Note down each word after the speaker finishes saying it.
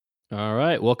All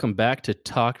right, welcome back to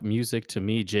Talk Music to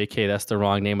Me, JK. That's the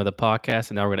wrong name of the podcast,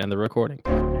 and now we're gonna end the recording.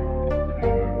 Okay,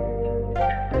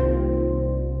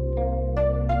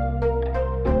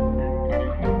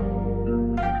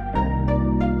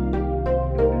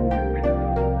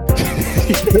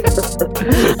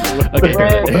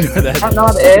 That's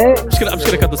not it. I'm just gonna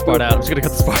cut this part out. I'm just gonna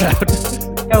cut this part out.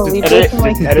 No, leave Edit, this in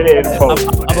like. just edit it in post.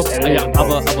 I'm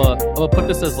gonna put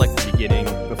this as like the beginning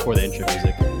before the intro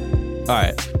music. All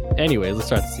right. Anyways, let's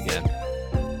start this again.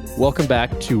 Welcome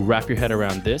back to Wrap Your Head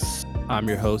Around This. I'm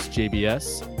your host,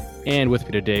 JBS. And with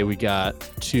me today, we got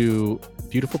two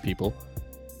beautiful people.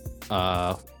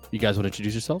 You guys want to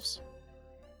introduce yourselves?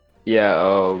 Yeah,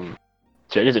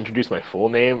 should I just introduce my full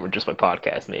name or just my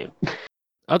podcast name?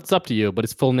 It's up to you, but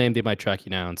it's full name. They might track you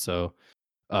down. So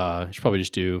you should probably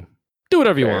just do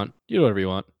whatever you Fair. want. You do whatever you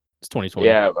want. It's 2020.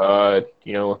 Yeah, I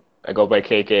go by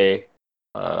KK,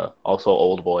 also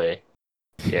Old Boy.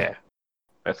 Yeah,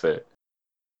 that's it.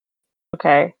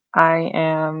 Okay, I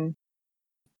am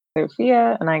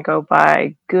Sophia, and I go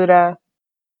by Gouda.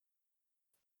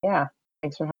 Yeah,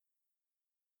 thanks for.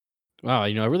 Wow,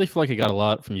 I really feel like I got a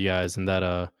lot from you guys in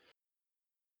that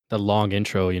long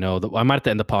intro. I might have to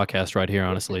end the podcast right here,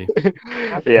 honestly.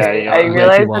 Yeah, I way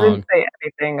realized too I long. didn't say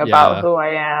anything Yeah. about who I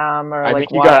am or I like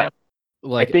think you why. got.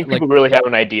 Like, I think people really have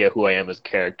an idea who I am as a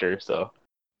character. So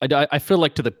I feel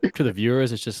like to the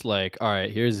viewers, it's just like, all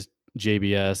right, here's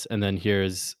JBS, and then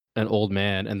here's an old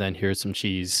man, and then here's some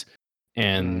cheese,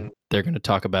 and they're going to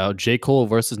talk about J. Cole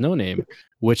versus No Name,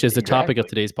 which is the topic of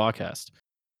today's podcast.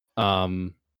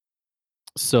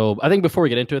 So I think before we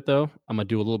get into it, though, I'm gonna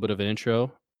do a little bit of an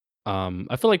intro.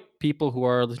 I feel like people who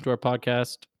are listening to our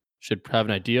podcast should have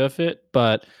an idea of it,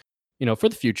 but for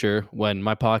the future, when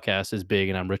my podcast is big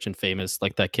and I'm rich and famous,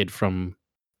 like that kid from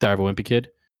the Ivor Wimpy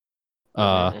Kid,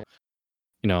 they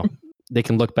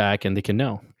can look back and they can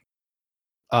know.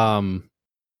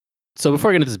 So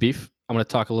before I get into this beef, I'm going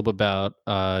to talk a little bit about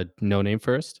No Name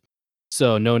first.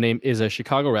 So No Name is a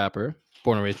Chicago rapper,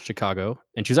 born and raised in Chicago,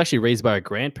 and she was actually raised by her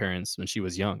grandparents when she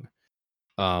was young,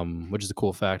 which is a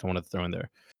cool fact I wanted to throw in there.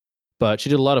 But she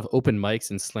did a lot of open mics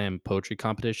and slam poetry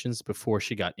competitions before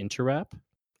she got into rap.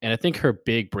 And I think her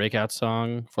big breakout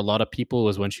song for a lot of people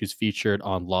was when she was featured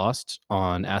on Lost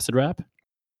on Acid Rap,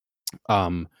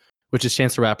 which is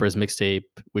Chance the Rapper's mixtape,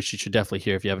 which you should definitely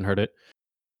hear if you haven't heard it.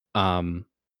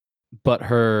 But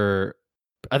I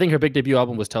think her big debut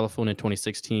album was Telephone in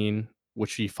 2016,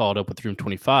 which she followed up with Room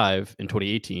 25 in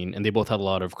 2018, and they both had a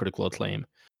lot of critical acclaim.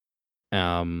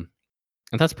 And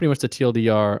that's pretty much the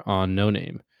TLDR on No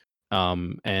Name.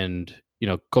 And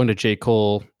going to J.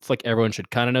 Cole, it's like everyone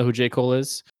should kind of know who J. Cole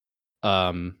is.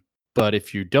 But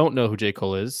if you don't know who J.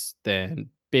 Cole is, then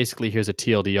basically here's a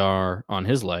TLDR on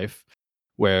his life,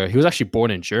 where he was actually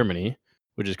born in Germany,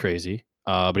 which is crazy.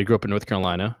 But he grew up in North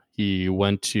Carolina. He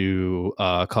went to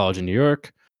college in New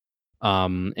York,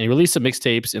 and he released some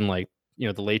mixtapes in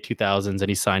the late 2000s, and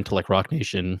he signed to Rock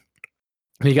Nation.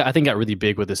 And I think got really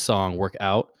big with his song "Work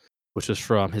Out," which was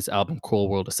from his album "Cool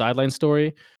World: A Sideline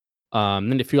Story."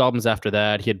 Then a few albums after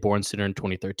that, he had Born Sinner in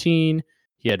 2013.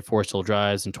 He had Forest Hill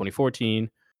Drives in 2014.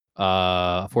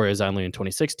 For His Only in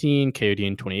 2016, KOD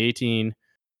in 2018,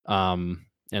 and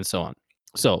so on.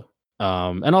 So,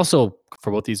 and also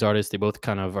for both these artists, they both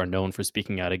kind of are known for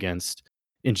speaking out against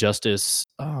injustice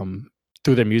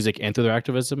through their music and through their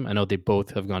activism. I know they both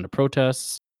have gone to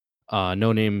protests.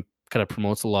 No Name kind of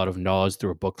promotes a lot of knowledge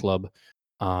through a book club,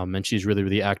 and she's really,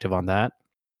 really active on that.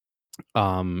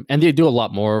 And they do a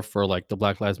lot more for the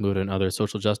Black Lives Movement and other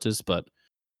social justice, but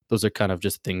those are kind of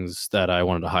just things that I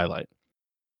wanted to highlight.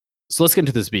 So let's get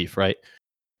into this beef, right?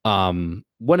 When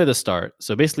did this start?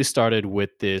 So basically started with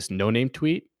this No Name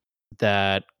tweet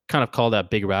that kind of called out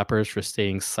big rappers for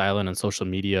staying silent on social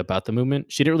media about the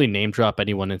movement. She didn't really name drop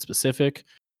anyone in specific,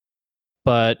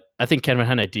 but I think Kendrick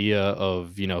had an idea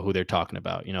of, who they're talking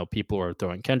about. People are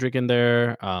throwing Kendrick in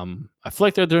there. I feel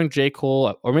like they're throwing J.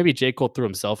 Cole, or maybe J. Cole threw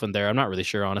himself in there. I'm not really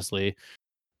sure, honestly.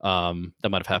 That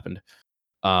might have happened.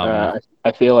 I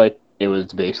feel like it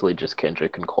was basically just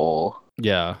Kendrick and Cole.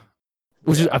 Yeah.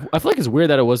 Which is, I feel like it's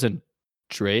weird that it wasn't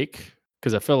Drake,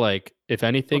 because I feel like if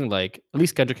anything, at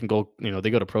least Kendrick can go. They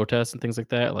go to protests and things like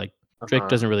that. Drake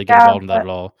doesn't really get involved in that at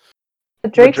all.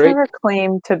 But Drake's never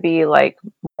claimed to be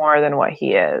more than what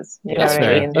he is. You know what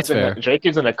I mean? That's fair. Drake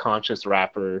isn't a conscious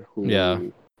rapper who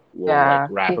will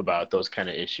rap about those kind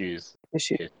of issues.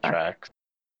 His tracks.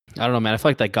 I don't know, man. I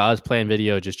feel like that God's Plan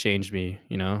video just changed me.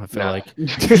 I feel like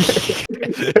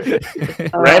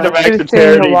random acts of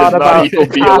charity does not equal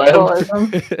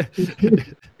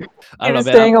BLM. I don't know, man.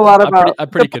 Saying a lot about I'm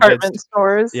pretty department convinced.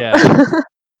 stores. Yeah,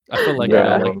 I feel like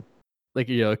like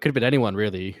it could have been anyone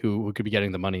really who could be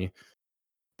getting the money.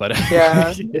 But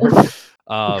Yeah.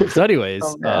 so anyways,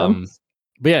 Oh, man.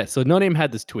 but yeah, so No Name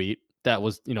had this tweet that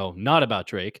was not about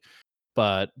Drake,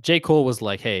 but J. Cole was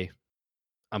like, "Hey,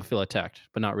 I'm feel attacked,"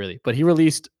 but not really. But he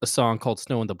released a song called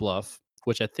 "Snow in the Bluff,"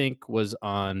 which I think was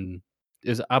on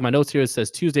my notes here. It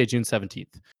says Tuesday, June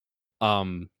 17th.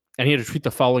 And he had a tweet the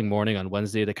following morning on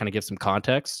Wednesday to kind of give some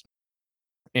context.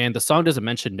 And the song doesn't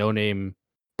mention No Name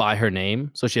by her name,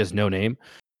 so she has no name.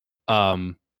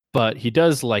 But he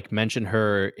does like mention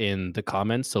her in the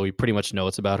comments, so we pretty much know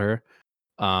it's about her.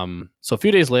 So a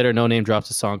few days later, No Name drops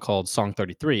a song called Song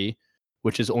 33,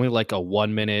 which is only like a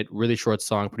 1 minute, really short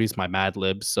song produced by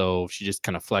Madlib. So she just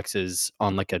kind of flexes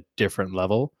on like a different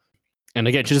level. And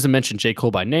again, she doesn't mention J.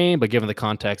 Cole by name, but given the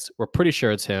context, we're pretty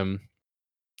sure it's him.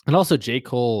 And also, J.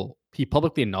 Cole, he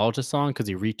publicly acknowledged the song because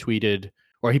he retweeted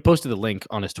or he posted the link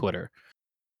on his Twitter.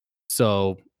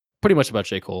 So pretty much about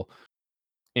J. Cole.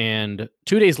 And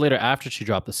 2 days later, after she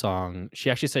dropped the song, she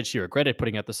actually said she regretted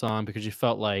putting out the song because she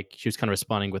felt like she was kind of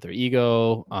responding with her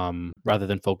ego, rather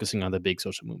than focusing on the big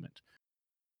social movement.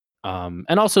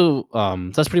 And also,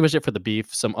 that's pretty much it for the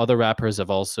beef. Some other rappers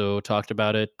have also talked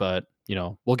about it, but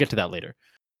we'll get to that later.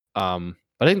 But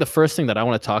I think the first thing that I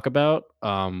want to talk about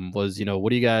was, what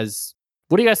do you guys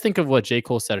think of what J.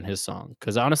 Cole said in his song?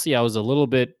 Because honestly, I was a little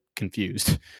bit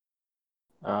confused.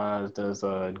 Does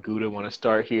Gouda want to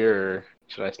start here, or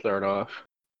should I start off?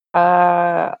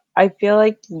 I feel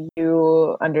like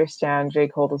you understand J.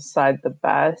 Cole's side the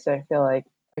best. I feel like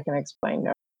I can explain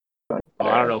no.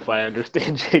 I don't know if I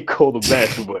understand J. Cole the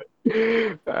best, but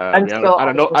I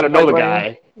don't know the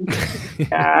guy.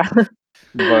 Yeah.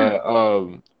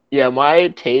 But yeah, my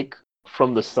take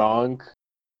from the song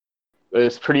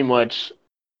is pretty much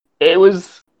it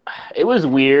was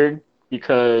weird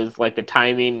because like the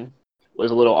timing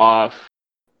was a little off.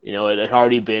 It had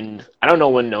already been. I don't know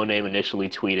when No Name initially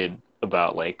tweeted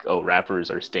about like, oh,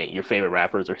 your favorite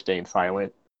rappers are staying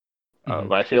silent.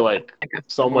 But I feel like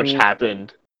so much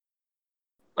happened.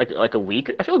 Like a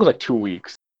week. I feel like it was like 2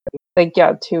 weeks.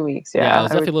 2 weeks. Yeah, it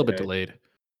was definitely a little bit delayed.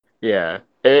 Yeah,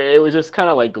 it was just kind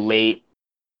of like late,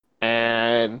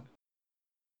 and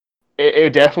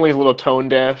it definitely is a little tone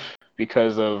deaf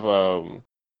because of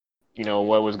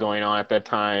what was going on at that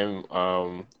time. I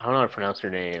don't know how to pronounce her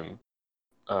name.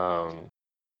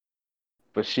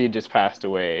 But she just passed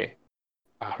away.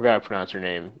 I forgot how to pronounce her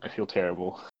name. I feel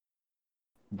terrible.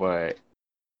 But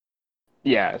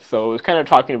yeah, so it was kind of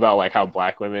talking about like how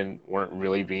black women weren't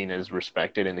really being as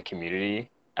respected in the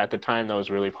community at the time. That was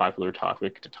a really popular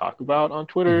topic to talk about on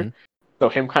Twitter. Mm-hmm. So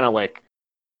him kind of like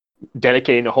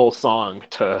dedicating a whole song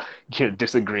to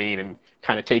disagreeing and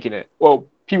kind of taking it. Well,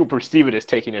 people perceive it as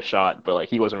taking a shot, but like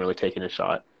he wasn't really taking a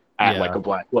shot at like a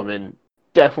black woman.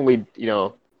 Definitely,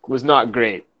 was not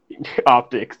great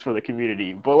optics for the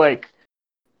community. But like,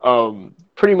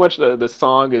 pretty much the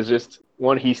song is just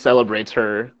one, he celebrates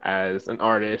her as an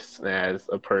artist, as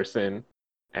a person,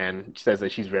 and says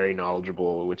that she's very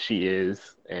knowledgeable, which she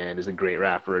is, and is a great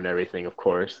rapper and everything, of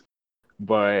course.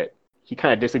 But he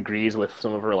kind of disagrees with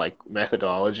some of her like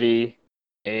methodology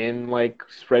in like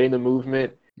spreading the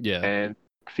movement. Yeah. And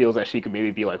feels that she could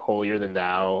maybe be like holier than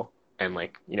thou and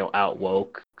like, out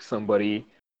woke somebody.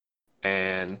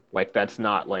 And like that's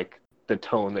not like the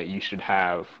tone that you should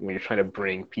have when you're trying to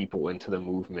bring people into the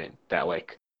movement that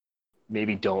like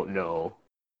maybe don't know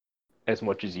as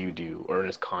much as you do or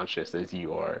as conscious as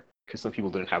you are, because some people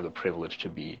didn't have the privilege to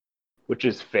be, which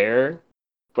is fair.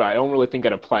 But I don't really think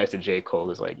that applies to J. Cole.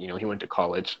 Is like, he went to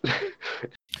college.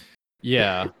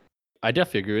 Yeah, I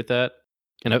definitely agree with that.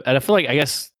 And I feel like, I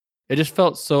guess it just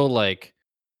felt so like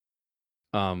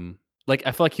I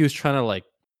feel like he was trying to like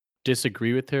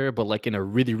disagree with her, but like in a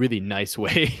really, really nice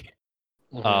way.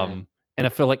 Mm-hmm. And I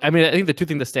feel like, I think the two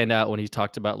things that stand out when he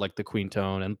talked about like the queen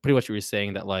tone and pretty much what you were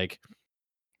saying, that like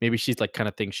maybe she's like kind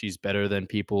of thinks she's better than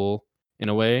people in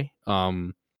a way.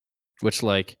 Which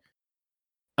like,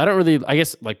 I don't really, I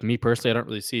guess like me personally, I don't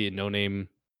really see No Name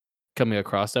coming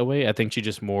across that way. I think she's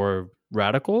just more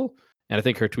radical, and I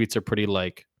think her tweets are pretty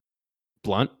like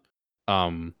blunt.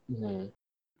 Mm-hmm.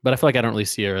 But I feel like I don't really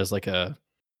see her as like a,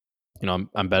 I'm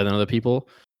better than other people.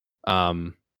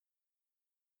 And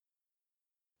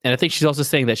I think she's also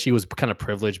saying that she was kind of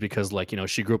privileged because like,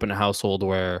 she grew up in a household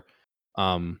where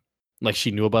like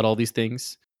she knew about all these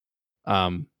things.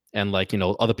 And like,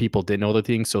 other people didn't know the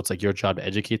things, so it's like your job to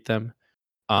educate them.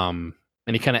 And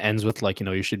he kind of ends with like,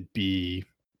 you should be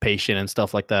patient and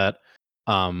stuff like that.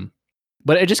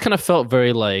 But it just kind of felt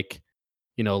very like,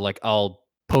 like I'll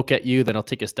poke at you, then I'll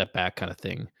take a step back kind of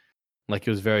thing. Like it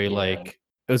was very like,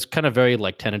 it was kind of very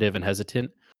like tentative and hesitant.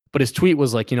 but his tweet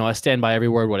was like, I stand by every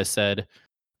word what I said,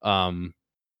 and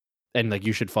like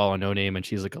you should follow No Name, and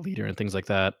she's like a leader and things like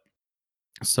that.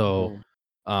 So,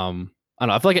 I don't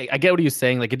know. I feel like I get what he was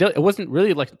saying. Like it wasn't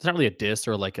really like it's not really a diss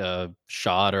or like a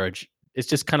shot or it's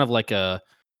just kind of like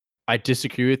I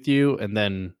disagree with you, and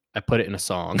then I put it in a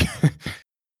song.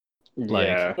 Like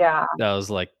Yeah. Yeah. that was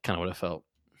like kind of what it felt.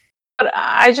 But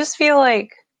I just feel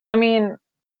like, I mean,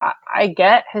 I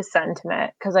get his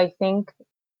sentiment because I think,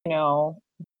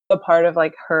 the part of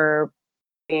like her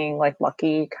being like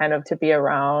lucky kind of to be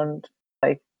around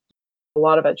like a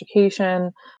lot of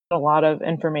education, a lot of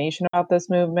information about this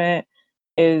movement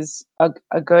is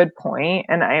a good point.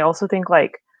 And I also think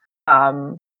like,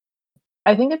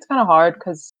 I think it's kind of hard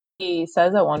because he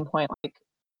says at one point, like,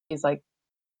 he's like,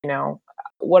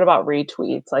 what about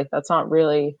retweets? Like, that's not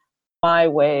really my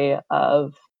way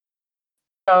of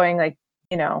showing like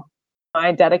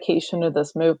my dedication to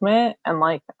this movement, and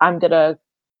like I'm gonna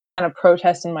kind of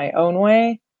protest in my own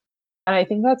way. And I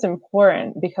think that's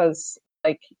important because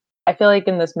like I feel like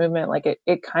in this movement, like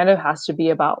it kind of has to be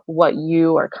about what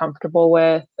you are comfortable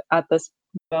with at this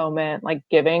moment, like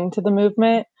giving to the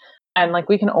movement. And like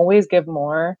we can always give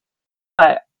more,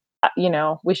 but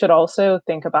we should also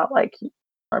think about like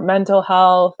our mental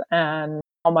health and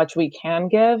how much we can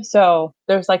give. So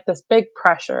there's like this big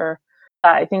pressure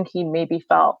that I think he maybe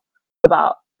felt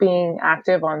about being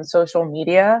active on social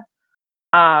media.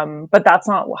 But that's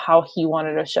not how he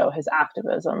wanted to show his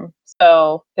activism.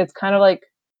 So it's kind of like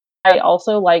I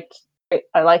also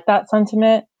I like that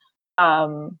sentiment.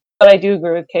 But I do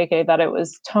agree with KK that it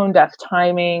was tone deaf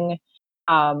timing.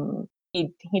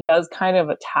 He does kind of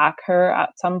attack her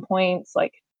at some points.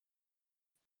 Like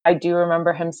I do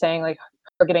remember him saying like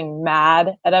her getting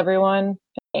mad at everyone,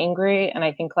 angry, and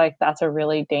I think like that's a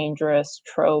really dangerous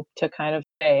trope to kind of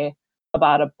say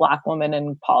about a black woman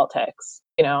in politics.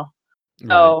 Right.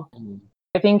 So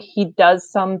I think he does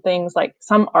some things like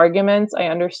some arguments. I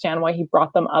understand why he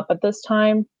brought them up at this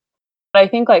time. But I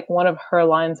think like one of her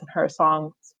lines in her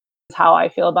songs is how I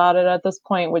feel about it at this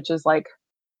point, which is like,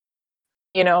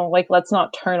 like let's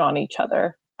not turn on each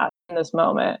other in this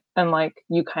moment. And like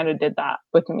you kind of did that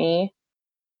with me.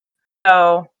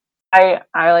 So I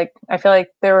feel like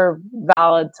there were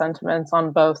valid sentiments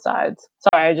on both sides.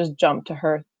 Sorry, I just jumped to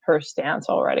her stance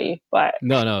already. But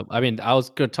No. I mean, I was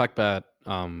gonna talk about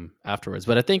afterwards,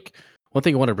 but I think one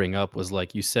thing I want to bring up was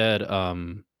like you said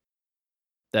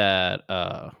that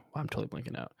I'm totally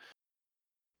blanking out.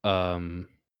 I'm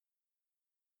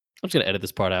just gonna edit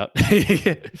this part out. we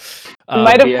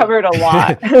might have yeah. covered a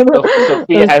lot.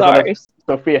 Sophia I'm sorry.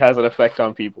 Sophia has an effect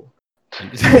on people.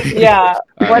 Yeah.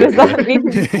 All What right, does that good. mean?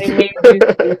 I made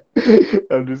you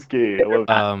I'm just kidding. I love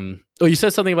that. Oh, you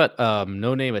said something about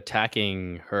No Name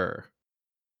attacking her.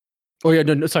 Oh yeah,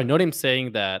 no, sorry, No Name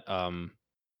saying that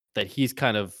that he's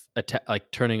kind of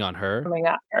like turning on her, coming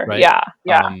at her. right? Yeah.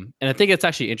 Yeah. And I think it's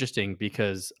actually interesting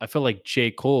because I feel like J.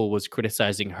 Cole was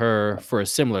criticizing her for a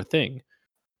similar thing.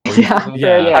 Yeah. Mhm.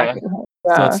 They're Yeah. attacking her.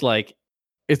 So Yeah. it's like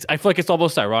I feel like it's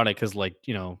almost ironic because like,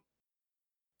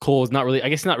 Cole is not really I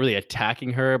guess not really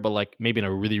attacking her, but like maybe in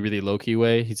a really, really low key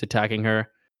way, he's attacking her.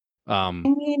 I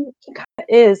mean, he kind of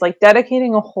is like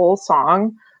dedicating a whole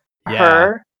song to Yeah.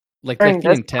 her Like during the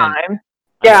this intent. time.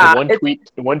 I know, Yeah.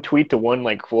 one tweet to one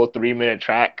like full 3-minute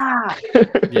track.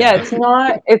 Yeah, it's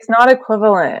not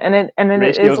equivalent, and it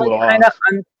is Ratio's like well kind of off.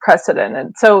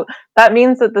 unprecedented. So that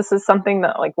means that this is something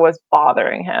that like was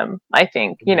bothering him, I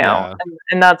think, Yeah.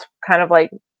 and that's kind of like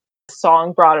the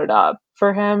song brought it up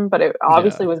for him, but it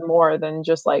obviously Yeah. was more than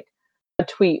just like a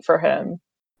tweet for him.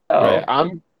 So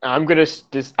Right. I'm gonna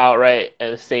just outright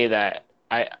and say that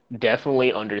I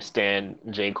definitely understand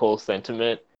J. Cole's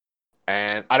sentiment,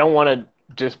 and I don't want to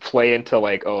just play into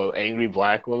like angry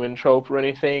black woman trope or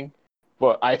anything,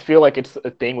 but I feel like it's a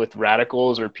thing with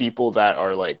radicals or people that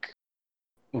are like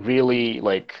really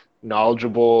like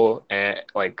knowledgeable and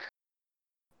like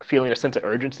feeling a sense of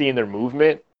urgency in their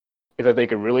movement is that they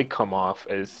could really come off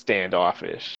as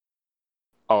standoffish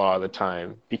a lot of the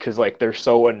time because like they're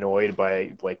so annoyed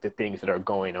by like the things that are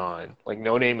going on. Like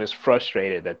No Name is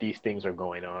frustrated that these things are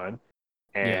going on,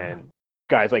 Yeah. and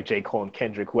guys like J. Cole and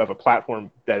Kendrick who have a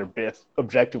platform that are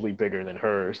objectively bigger than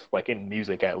hers, like in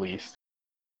music at least,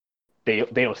 they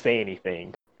don't say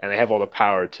anything, and they have all the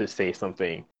power to say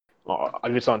something.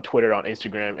 If it's on Twitter, on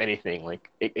Instagram, anything, like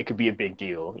it could be a big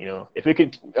deal. If it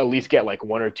could at least get like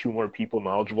one or two more people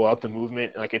knowledgeable about the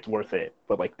movement, like it's worth it.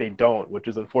 But like they don't, which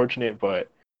is unfortunate. But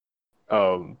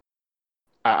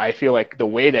I feel like the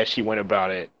way that she went about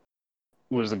it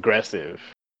was aggressive.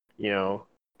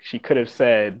 She could have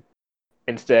said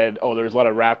instead, oh, there's a lot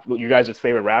of you guys'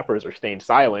 favorite rappers are staying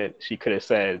silent. She could have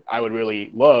said, I would really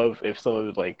love if some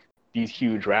of like these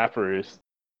huge rappers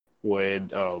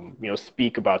would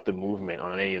speak about the movement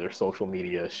on any of their social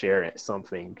media, share it,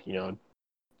 something,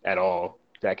 at all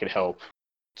that could help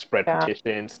spread Yeah.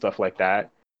 petitions, stuff like that.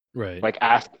 Right. Like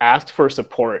ask for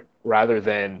support rather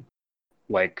than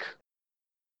like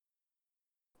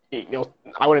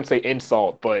I wouldn't say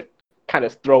insult, but kind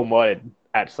of throw mud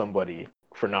at somebody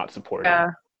for not supporting. Yeah.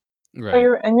 Right.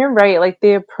 You're right. Like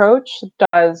the approach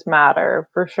does matter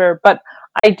for sure, but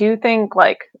I do think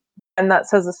and that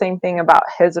says the same thing about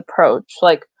his approach.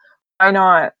 Like, why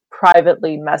not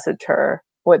privately message her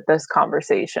with this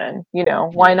conversation?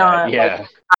 Why not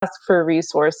ask for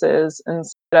resources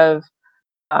instead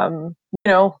of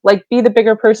be the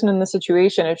bigger person in the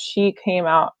situation? If she came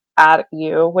out at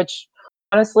you, which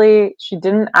honestly she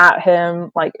didn't at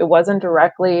him, like it wasn't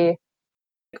directly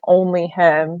only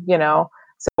him, so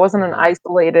it wasn't an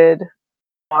isolated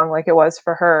song like it was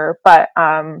for her. But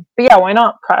yeah, why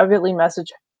not privately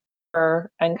message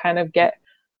her and kind of get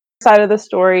side of the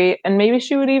story? And maybe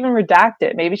she would even redact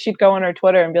it. Maybe she'd go on her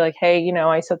Twitter and be like, hey,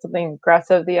 I said something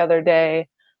aggressive the other day,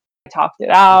 I talked it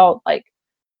out. Like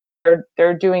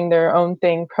they're doing their own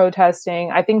thing,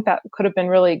 protesting. I think that could have been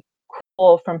really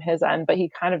cool from his end, but he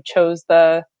kind of chose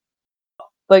the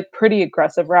pretty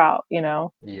aggressive route.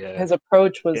 His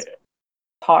approach was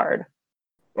hard.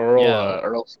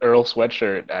 Earl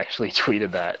Sweatshirt actually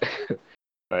tweeted that.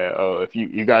 Oh, if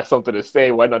you got something to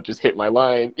say, why not just hit my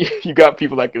line? You got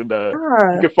people that can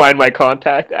you can find my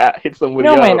contact at hit somebody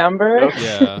up. My number.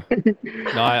 Yeah.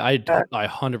 No, I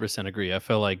 100% agree. I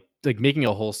feel like making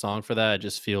a whole song for that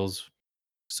just feels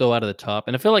so out of the top.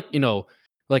 And I feel like,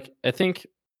 I think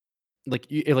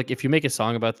if you make a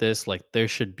song about this, like there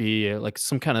should be like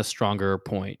some kind of stronger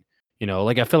point.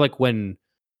 I feel like when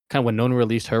Nona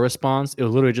released her response, it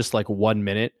was literally just like 1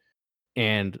 minute,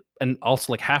 and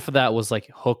also like half of that was like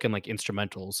hook and like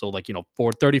instrumental. So like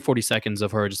for 30-40 seconds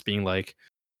of her just being like,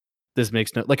 this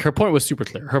makes no, like her point was super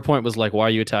clear. Her point was like, why are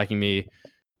you attacking me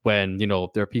when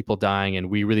there are people dying and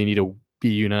we really need to be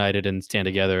united and stand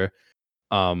together.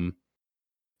 And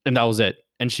that was it.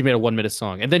 And she made a 1 minute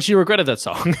song, and then she regretted that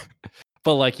song.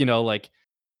 But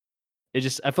it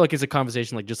just, I feel like it's a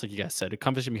conversation, like just like you guys said, a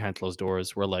conversation behind closed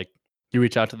doors where like you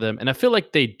reach out to them, and I feel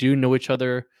like they do know each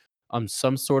other on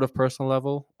some sort of personal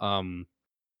level.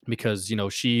 Because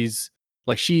she's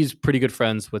pretty good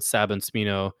friends with Sab and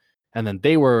Smino, and then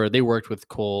they worked with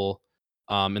Cole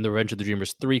in the Revenge of the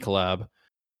Dreamers 3 collab.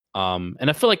 And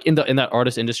I feel like in that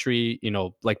artist industry,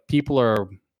 like people are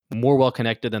more well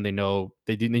connected than they know.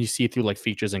 Then you see it through like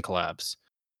features and collabs.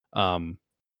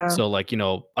 So like,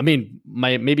 I mean,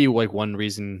 maybe like one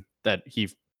reason that he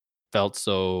felt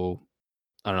so,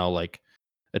 I don't know, like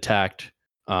attacked,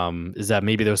 is that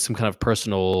maybe there was some kind of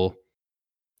personal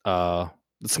level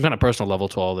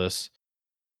to all this.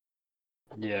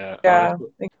 Yeah. Yeah.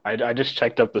 Honestly, I just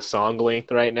checked up the song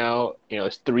length right now.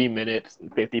 It's 3 minutes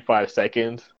and 55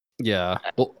 seconds. Yeah.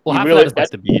 Well, You half really- of that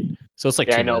is like the beat, so it's like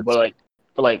Yeah, 2 I know, minutes.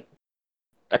 but like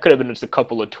that could have been just a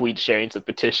couple of tweets sharing some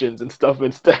petitions and stuff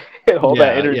instead. All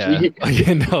that energy.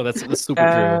 Yeah. No, that's super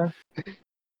true.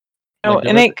 No, Like,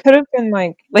 and it could have been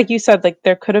like you said, like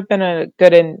there could have been a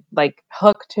good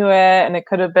hook to it, and it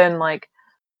could have been like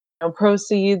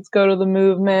proceeds go to the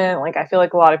movement. Like I feel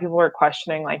like a lot of people were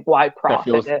questioning like why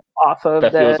profit it off of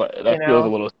that this.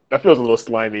 feels a little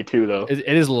slimy too, though. It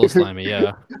is a little slimy,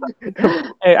 yeah.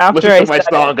 After Listen I to my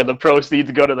said song and the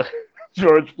proceeds go to the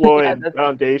George Floyd Yeah,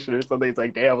 Foundation or something. It's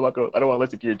like, damn, I don't want to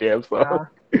listen to your damn song.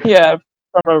 yeah,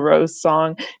 from a Rose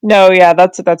song. No, yeah,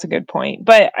 that's a good point.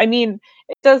 But I mean,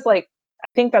 it does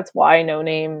I think that's why No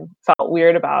Name felt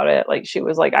weird about it. Like she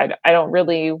was like, I don't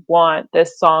really want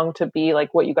this song to be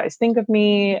like what you guys think of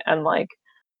me, and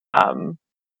um,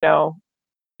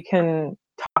 we can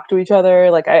talk to each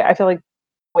other. Like I feel like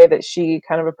the way that she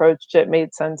kind of approached it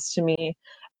made sense to me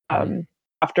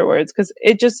afterwards, because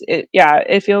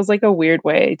it feels like a weird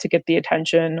way to get the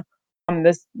attention on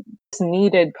this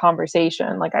needed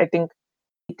conversation. Like I think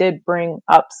he did bring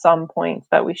up some points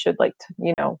that we should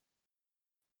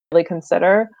really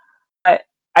consider, but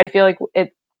I feel like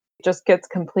it just gets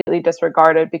completely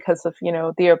disregarded because of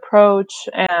the approach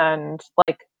and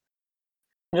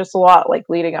just a lot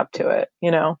leading up to it.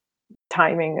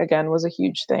 Timing again was a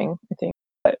huge thing, I think.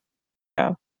 But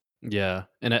yeah. Yeah.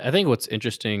 And I think what's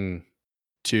interesting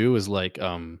too is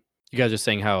you guys are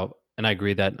saying how, and I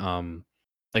agree that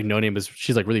like No Name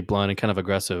she's like really blunt and kind of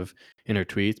aggressive in her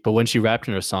tweets, but when she rapped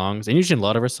in her songs, and usually in a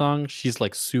lot of her songs, she's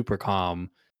like super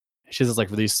calm. She has this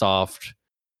like really soft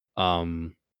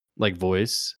like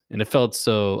voice, and it felt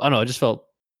so, I don't know, it just felt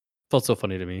Felt so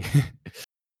funny to me.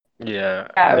 Yeah.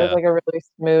 Yeah, it was Yeah. like a really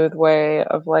smooth way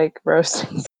of like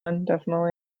roasting someone, definitely.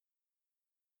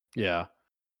 Yeah.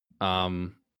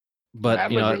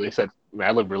 But you know,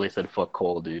 Madlib really said fuck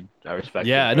Cole, dude. I respect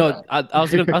him yeah, for no, that. I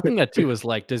was thinking that too. Is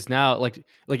like, does now like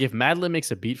if Madlib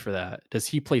makes a beat for that, does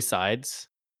he play sides?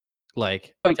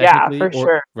 Like Oh yeah, technically, for or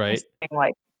sure. I'm right? saying,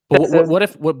 like But this is what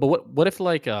if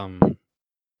like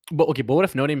but okay, but what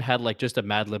if No Name had like just a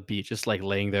Madlib beat, just like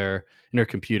laying there in her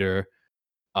computer,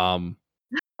 um,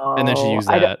 and then she oh used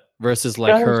that versus I like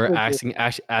don't think her she would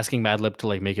do asking Madlib to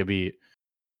like make a beat.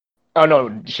 Oh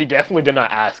no, she definitely did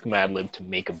not ask Madlib to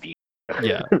make a beat.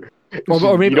 Yeah, or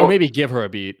You maybe don't. give her a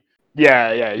beat.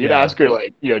 Yeah. You'd Yeah, ask her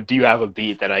like, do you have a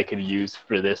beat that I could use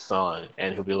for this song?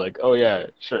 And he'll be like, oh yeah,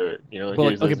 sure. but Here's like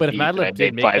okay, this but if beat that I Madlib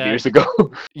did made make 5 years that,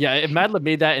 ago. yeah, if Madlib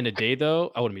made that in a day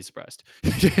though, I wouldn't be surprised.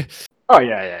 Oh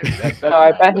yeah. I mean, that's No,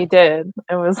 I bet Madlib. he did.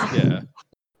 It was Yeah,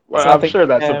 Well, I'm something sure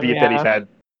that's for a him, beat that he's yeah. had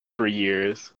for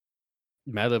years.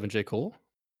 Madlib and J Cole.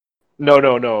 No.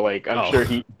 Like I'm Oh, sure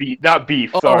he beat not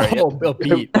beef. oh, Sorry, a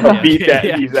beat. a Okay, beat okay, that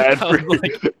yeah. he's had I for was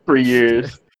like, for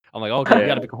years. I'm like, okay, we got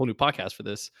Yeah, to make a whole new podcast for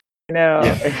this. No,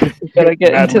 yeah. we gotta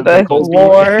get into Madlib J the Cole beat.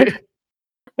 lore.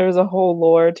 There's a whole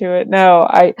lore to it. No,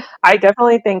 I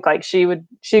definitely think like she would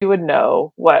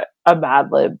know what a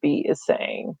Mad Lib beat is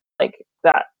saying. Like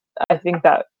that I think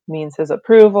that means his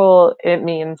approval. It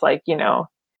means like,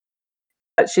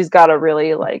 that she's gotta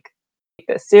really like take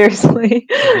this seriously.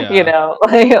 Yeah,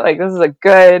 Like this is a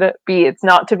good beat. It's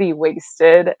not to be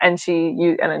wasted. And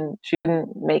then she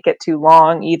didn't make it too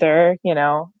long either.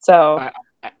 So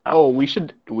Oh, we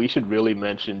should really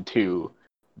mention too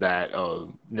that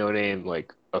No Name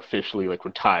like officially like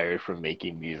retired from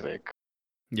making music.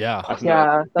 yeah, That's another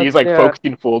yeah, thing. He's that's like yeah.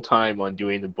 focusing full time on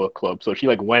doing the book club, so she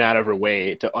like went out of her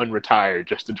way to unretire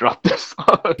just to drop this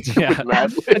song with yeah.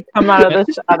 Madlib. Come out of Yeah,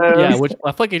 the shadows. yeah, which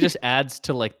I feel like it just adds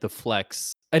to like the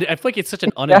flex. I feel like it's such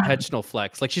an Yeah. unintentional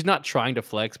flex. Like she's not trying to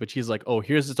flex, but she's like, oh,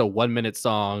 here's just a 1 minute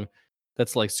song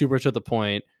that's like super to the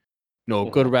point,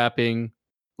 good Mhm. rapping,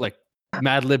 like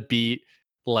Mad Lib beat,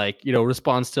 like,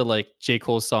 responds to like J.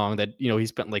 Cole's song that, he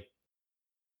spent like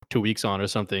 2 weeks on or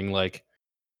something. Like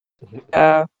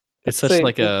Yeah. it's It's such a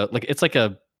like a like it's like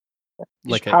a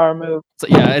huge like a power move.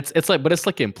 yeah, it's like but it's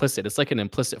like implicit. It's like an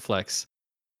implicit flex.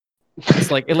 It's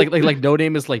like No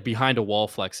Name is like behind a wall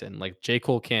flexing. Like J.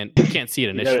 Cole you can't see it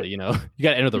You gotta initially, you know? You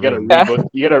gotta enter the you gotta room. read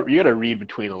Yeah. you gotta read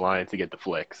between the lines to get the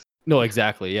flex. No,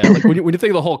 exactly. Yeah. Like when you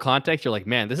think of the whole context, you're like,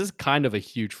 man, this is kind of a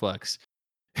huge flex.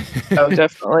 Oh,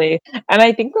 definitely. And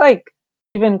I think like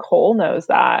even Cole knows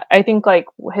that. I think like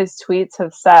his tweets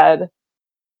have said,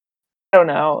 I don't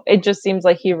know, it just seems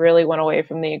like he really went away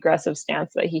from the aggressive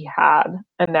stance that he had.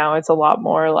 And now it's a lot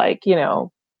more like,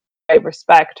 I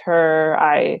respect her.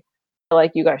 I feel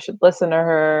like you guys should listen to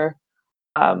her.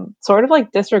 Sort of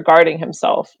like disregarding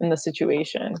himself in the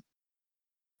situation.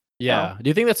 Yeah. Do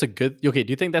you think that's a good okay,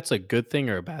 do you think that's a good thing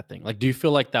or a bad thing? Like, do you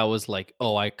feel like that was like,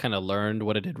 oh, I kind of learned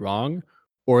what I did wrong?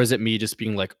 Or is it me just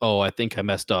being like, oh, I think I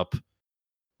messed up?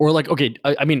 Or like, okay,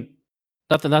 I mean,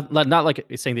 not like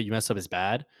saying that you messed up is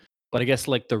bad, but I guess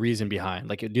like the reason behind.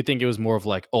 Like, do you think it was more of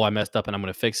like, oh, I messed up and I'm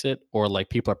gonna fix it? Or like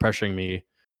people are pressuring me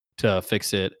to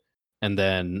fix it and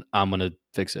then I'm gonna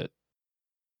fix it?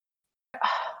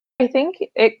 I think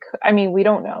I mean, we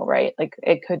don't know, right? Like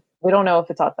we don't know if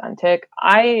it's authentic.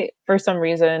 I, for some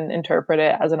reason, interpret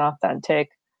it as an authentic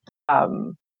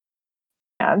um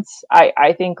stance.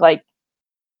 I think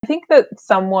that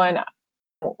someone,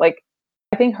 like,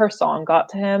 I think her song got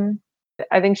to him.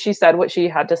 I think she said what she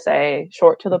had to say,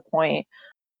 short to the point.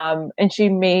 And she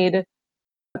made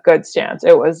a good stance.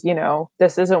 It was,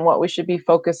 this isn't what we should be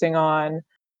focusing on.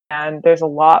 And there's a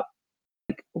lot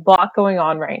going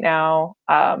on right now.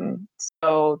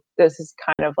 So this is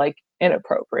kind of like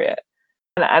inappropriate.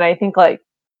 And I think like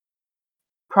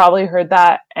probably heard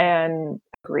that and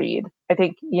agreed. I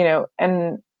think,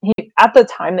 and he, at the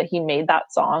time that he made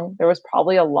that song, there was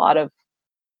probably a lot of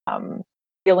um,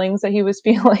 feelings that he was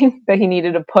feeling that he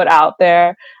needed to put out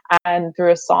there. And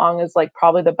through a song is like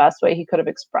probably the best way he could have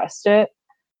expressed it.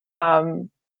 Um,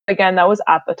 Again, that was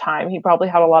at the time. He probably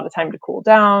had a lot of time to cool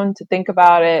down, to think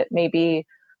about it, maybe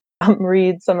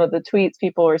read some of the tweets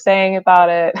people were saying about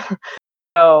it.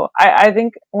 So I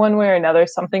think one way or another,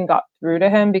 something got through to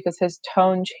him because his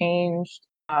tone changed.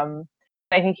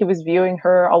 I think he was viewing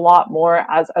her a lot more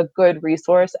as a good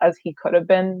resource as he could have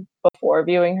been before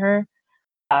viewing her.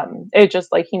 It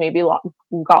just like he maybe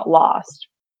got lost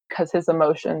because his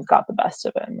emotions got the best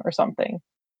of him or something.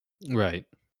 Right.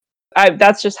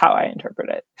 That's just how I interpret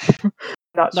it.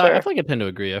 Not No, I sure. feel like I tend to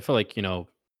agree. I feel like, I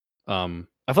feel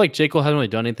like J. Cole hasn't really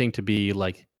done anything to be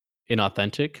like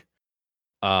inauthentic.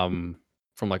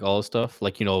 from like all his stuff,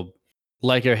 like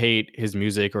like or hate his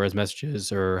music or his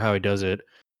messages or how he does it.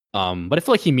 But I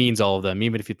feel like he means all of them,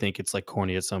 even if you think it's like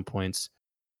corny at some points.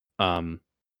 Um,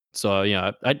 so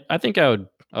yeah, I think I would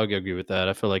agree with that.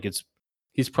 I feel like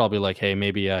he's probably like, hey,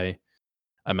 maybe I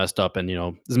messed up, and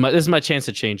this is my chance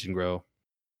to change and grow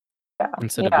Yeah,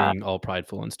 instead of yeah, being all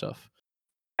prideful and stuff.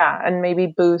 yeah, and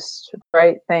maybe boost the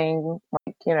right thing,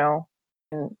 like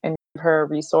and give her a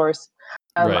resource.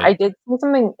 Right. I did see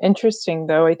something interesting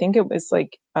though. I think it was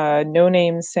like No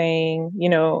Name saying,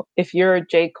 if you're a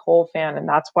J. Cole fan and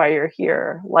that's why you're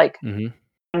here, like Hmm.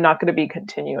 I'm not going to be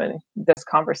continuing this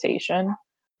conversation.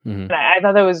 Hmm. And I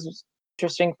thought that was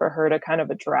interesting for her to kind of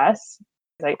address.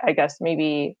 I guess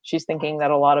maybe she's thinking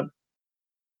that a lot of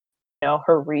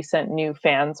her recent new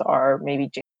fans are maybe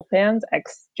J. Cole fans,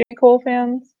 ex J. Cole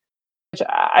fans, which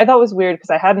I thought was weird because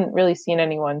I hadn't really seen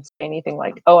anyone say anything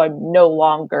like, "Oh, I'm no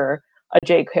longer a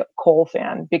J. Cole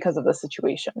fan because of the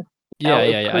situation." Yeah,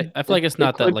 It yeah, yeah. could, I feel like it's it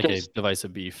not that could like a just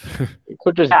divisive beef. it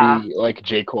could just yeah. be like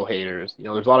J. Cole haters.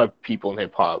 There's a lot of people in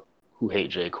hip hop who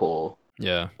hate J. Cole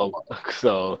Yeah. a lot.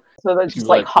 So So they she's just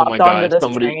like like, oh my hopped onto god, this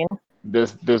somebody train.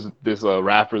 this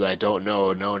rapper that I don't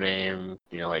know, No Name,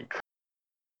 like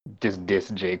just diss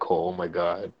J. Cole. Oh my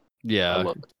god. I Yeah,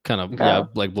 love kind of, Yeah.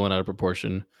 like blown out of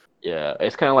proportion. Yeah,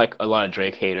 it's kind of like a lot of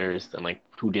Drake haters and like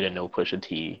who didn't know Pusha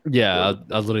T. Yeah, Or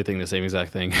I was literally thinking the same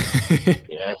exact thing.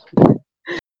 yeah,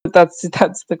 That's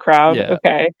the crowd. Yeah,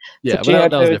 Okay, so yeah, but she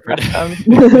had that was to different. address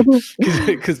them.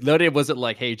 Because No Name wasn't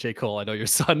like, "Hey, J. Cole, I know your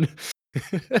son."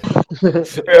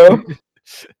 True.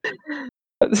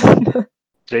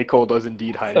 J. Cole does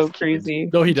indeed hide his So kids. crazy.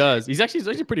 No, he does. He's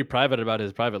actually pretty private about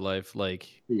his private life. Like,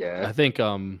 Yeah, I think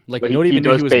like but no one he even knew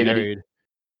he does was say that married.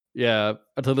 Yeah,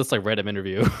 until this like random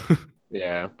interview.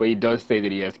 but he does say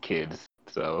that he has kids.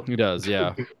 So He does,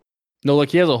 yeah. No, like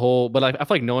he has a whole, but I feel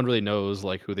like no one really knows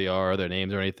like who they are, their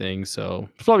names or anything. So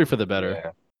it's probably for the better.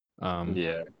 yeah, Um,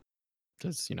 yeah,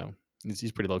 because he's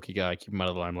a pretty low key guy. Keep him out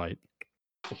of the limelight.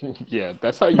 yeah.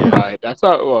 That's how you hide.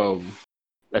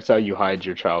 That's how you hide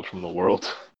your child from the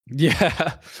world.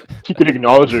 Yeah, You can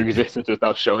acknowledge their existence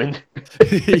without showing.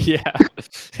 yeah,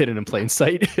 hidden in plain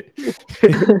sight.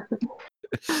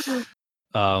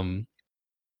 um,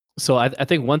 so I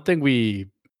think one thing we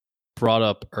brought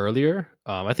up earlier,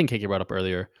 I think KK brought up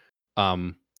earlier,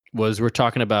 um, was when we were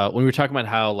talking about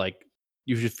how like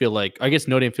you should feel like, I guess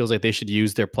Notre Dame feels like they should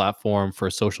use their platform for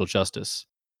social justice.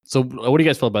 So what do you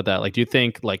guys feel about that? Like, do you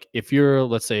think like if you're,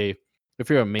 let's say, if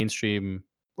you're a mainstream,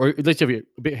 or at least if you're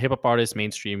a hip hop artist,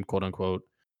 mainstream, quote unquote,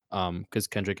 because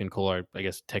Kendrick and Cole are, I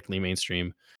guess, technically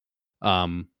mainstream.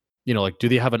 Um, like, do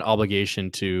they have an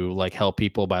obligation to like help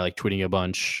people by like tweeting a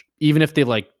bunch, even if they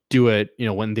like do it,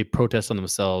 when they protest on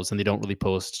themselves and they don't really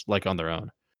post like on their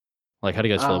own? Like, how do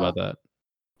you guys feel Uh, about that?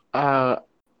 uh,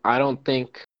 I don't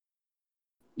think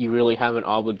you really have an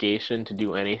obligation to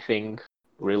do anything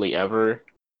really ever,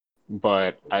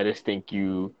 but I just think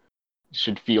you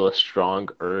should feel a strong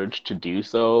urge to do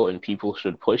so, and people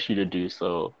should push you to do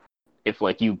so. If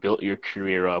like you built your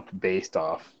career up based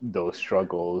off those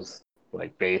struggles,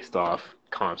 like based off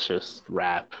conscious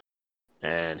rap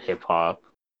and hip hop.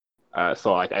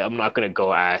 So like I'm not gonna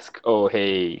go ask, oh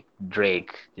hey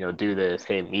Drake, do this.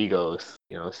 Hey Migos,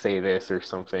 say this or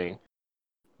something.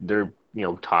 They're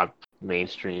top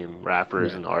mainstream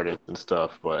rappers Yeah. and artists and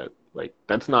stuff, but like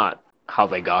that's not how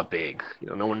they got big.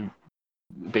 No one,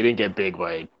 they didn't get big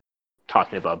by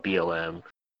talking about BLM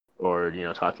or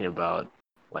talking about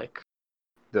like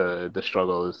the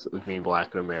struggles of being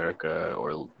black in America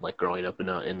or like growing up in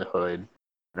the hood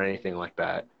or anything like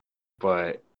that.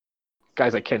 But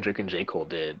guys like Kendrick and J. Cole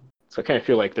did. So I kind of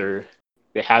feel like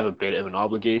they have a bit of an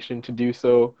obligation to do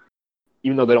so,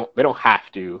 even though they don't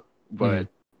have to. Mhm. But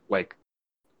like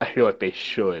I feel like they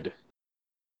should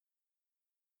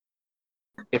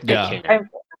if they Yeah. can. I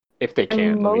If they I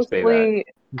can, let me say that. mostly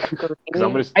Because I'm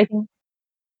agree. just I think.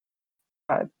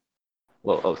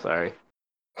 well, oh sorry.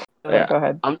 No, Yeah, go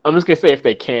ahead. I'm just gonna say if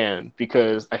they can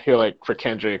because I feel like for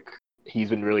Kendrick, he's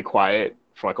been really quiet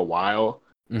for like a while,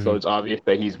 so Hmm. it's obvious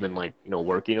that he's been like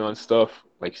working on stuff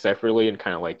like separately and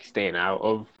kind of like staying out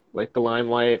of like the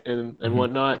limelight and Hmm.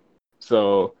 whatnot.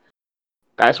 So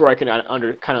that's where I can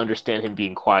kind of understand him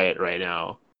being quiet right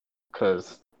now,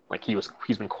 because like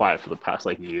he's been quiet for the past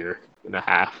like year and a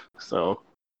half. So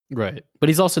Right. But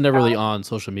he's also never really on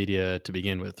social media to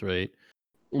begin with, right?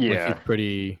 Like he's yeah,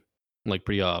 pretty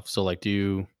off. So like, do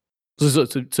you? So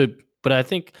but I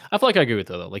feel like I agree with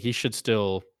that though. Like he should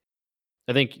still.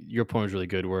 I think your point is really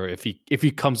good. Where if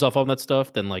he comes off on that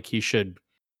stuff, then like he should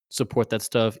support that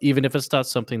stuff, even if it's not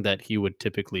something that he would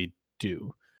typically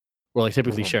do or like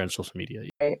typically Mhm. share on social media.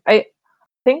 I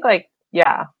think like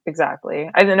yeah, exactly.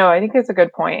 I don't know. I think it's a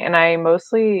good point, and I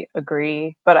mostly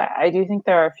agree. But I do think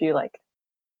there are a few like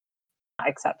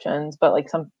exceptions, but like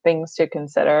some things to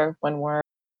consider when we're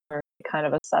kind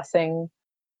of assessing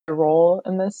the role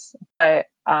in this. But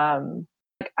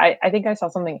like, I think I saw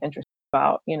something interesting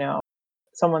about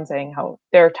someone saying how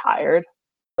they're tired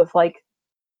of like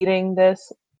eating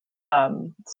this.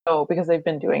 So because they've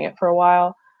been doing it for a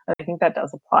while, and I think that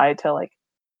does apply to like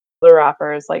the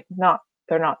rappers. Like not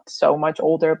they're not so much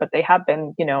older, but they have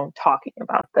been talking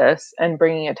about this and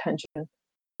bringing attention to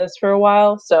this for a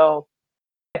while. So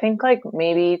I think like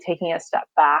maybe taking a step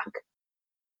back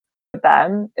with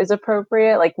them is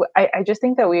appropriate. Like I just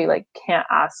think that we like can't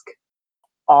ask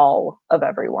all of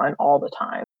everyone all the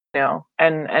time,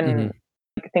 and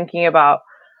like, thinking about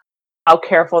how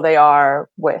careful they are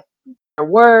with their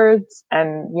words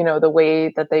and the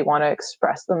way that they want to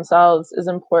express themselves is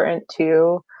important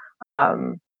too.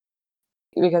 Um,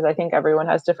 because I think everyone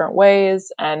has different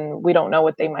ways and we don't know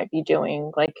what they might be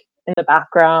doing like in the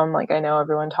background. Like I know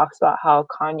everyone talks about how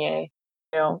Kanye,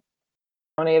 you know,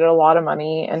 donated a lot of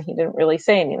money and he didn't really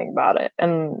say anything about it.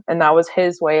 And that was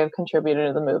his way of contributing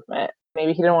to the movement.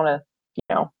 Maybe he didn't want to,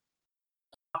 talk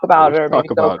Yeah, about it or maybe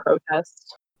go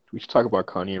protest. we should talk about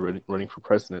Kanye running for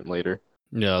president later.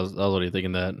 Yeah, I was already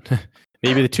thinking that.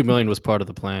 Maybe the 2 million was part of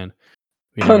the plan.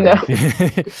 We Oh never no.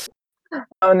 know.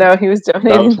 Oh no, he was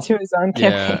donating to his own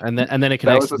Yeah, campaign. and then it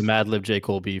connects to the Madlib J.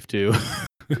 Cole beef too.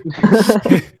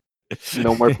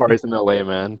 No more parties in LA,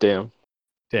 man. Damn.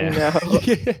 No.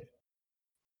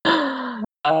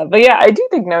 But yeah, I do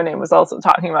think No Name was also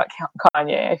talking about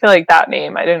Kanye. I feel like that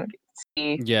name I didn't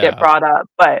see get brought up,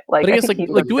 but like But I I guess think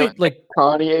like do we like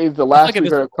Kanye? The last we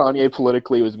heard of Kanye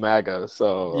politically was MAGA,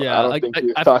 so I don't think he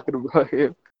was talking about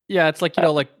him. Yeah, it's like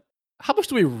like how much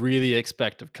do we really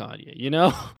expect of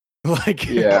Kanye? Like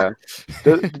yeah.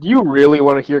 Do you really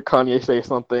want to hear Kanye say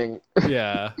something?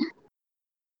 Yeah.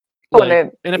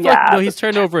 Like, and I feel like he's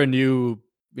turned over a new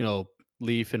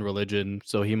leaf in religion,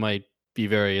 so he might be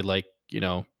very like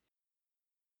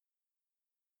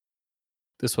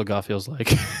this is what God feels like.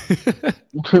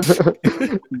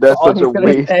 That's such a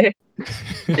waste.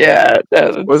 Yeah,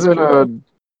 wasn't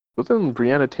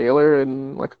Breonna Taylor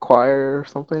in like a choir or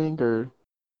something, or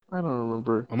I don't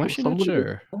remember. I'm actually not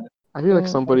sure. I feel like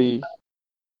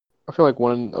I feel like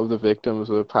one of the victims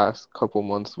of the past couple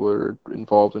months were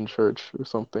involved in church or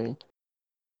something.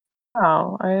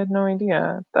 Oh, I had no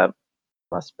idea. That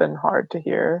must have been hard to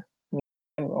hear in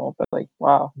general, but like,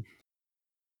 wow.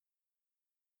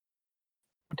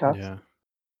 Tough. Yeah.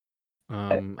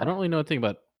 I don't really know anything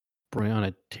about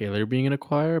Breonna Taylor being in a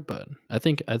choir, but I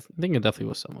think it definitely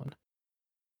was someone.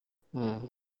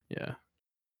 Yeah.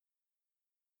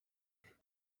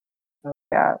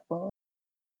 Yeah. Well.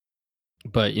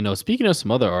 But speaking of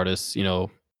some other artists, we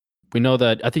know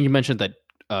that I think you mentioned that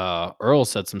Earl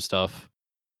said some stuff.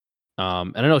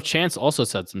 And I know Chance also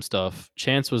said some stuff.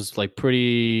 Chance was like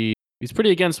he's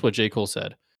pretty against what J. Cole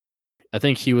said. I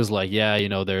think he was like, yeah,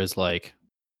 there's like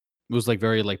it was like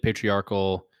very like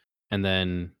patriarchal, and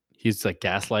then he's like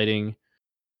gaslighting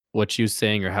what she was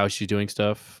saying or how she's doing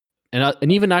stuff.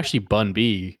 And even actually Bun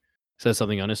B says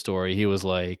something on his story. He was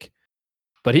like,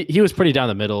 but he was pretty down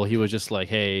the middle. He was just like,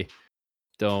 hey,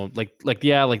 don't like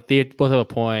yeah, like they both have a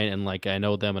point, and like I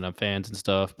know them and I'm fans and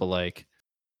stuff, but like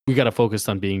we got to focus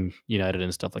on being united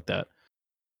and stuff like that.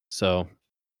 So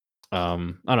I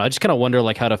don't know. I just kind of wonder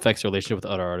like how it affects your relationship with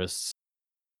other artists.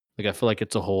 Like I feel like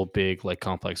it's a whole big like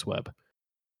complex web.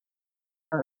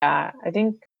 Yeah, I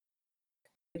think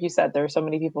like you said, there were so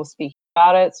many people speaking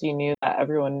about it, so you knew that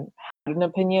everyone had an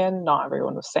opinion. Not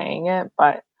everyone was saying it,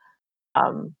 but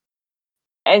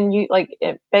and you like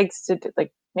it begs to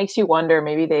like makes you wonder.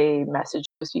 Maybe they message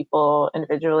those people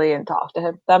individually and talk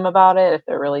to them about it if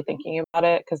they're really thinking about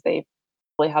it because they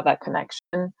really have that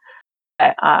connection.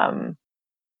 But,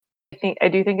 I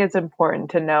do think it's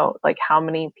important to note like how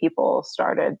many people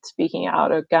started speaking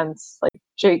out against like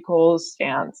J. Cole's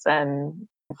stance and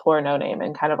Flora No Name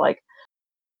and kind of like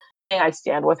saying I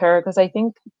stand with her because I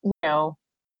think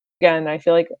again I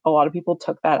feel like a lot of people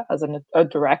took that as a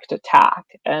direct attack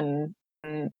and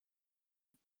no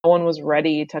one was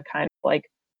ready to kind of like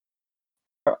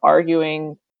start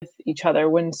arguing with each other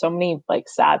when so many like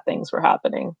sad things were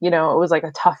happening. It was like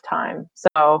a tough time.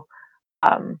 So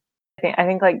I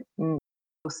think like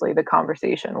mostly the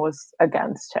conversation was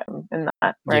against him in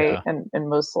that, right? Yeah. And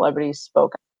most celebrities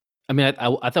spoke. I mean, I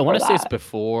want to say it's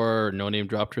before No Name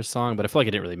dropped her song, but I feel like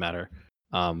it didn't really matter.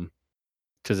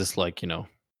 Because it's like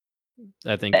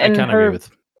I think I kind of agree with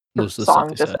most of the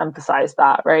song stuff just emphasized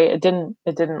that, right? It didn't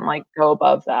like go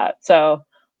above that. So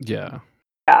yeah,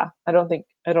 I don't think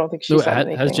I don't think she No, said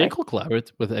anything. has J. like- Cole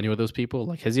collaborated with any of those people?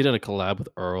 Like, has he done a collab with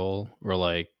Earl or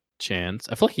like Chance?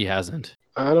 I feel like he hasn't.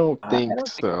 I don't I think don't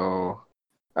think- so.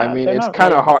 I mean, they're it's not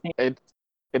kind really of hard. the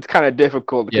It's kind of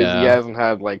difficult because he Yeah. hasn't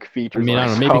had like I features. mean, on I don't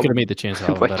know. his Maybe he could album have made the Chance since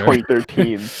album like better.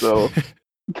 2013. So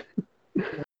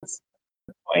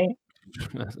point.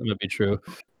 That might be true.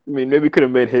 I mean, maybe could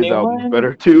have made his album Anyone?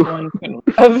 better too. One couldn't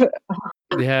have-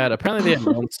 Apparently they had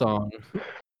one song.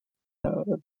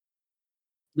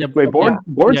 Yeah, Wait, Born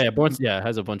it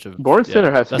has a bunch of. Born yeah,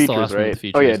 Sinner has that's the features, last one with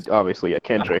right? Oh yeah, features. obviously, yeah,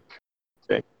 Kendrick.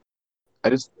 Okay. I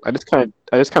just kind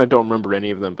of don't remember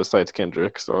any of them besides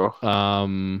Kendrick. So I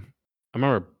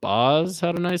remember Boz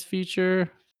had a nice feature.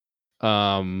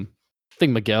 I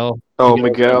think Miguel. oh, from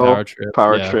Miguel,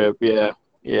 Power yeah. Trip, yeah.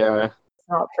 Let's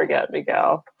not forget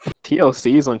Miguel.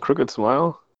 TLC's on Crooked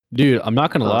Smile. Dude, I'm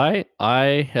not gonna Huh. lie.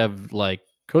 I have like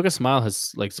Crooked Smile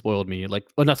has like spoiled me. Like,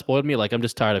 well, not spoiled me. Like, I'm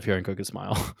just tired of hearing Crooked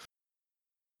Smile.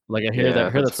 Like, I hear Yeah,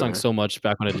 that that's song fair. so much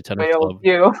back when I did tennis Spoiled club.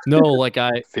 you. No, like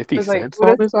 50 It's like, Cent's what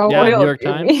on is this album. Yeah, New spoiled York you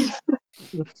Times.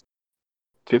 mean?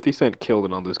 50 Cent killed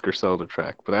it on this Griselda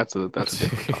track, but that's a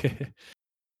different topic.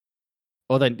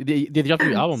 Well, then they dropped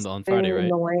the album on Friday, right?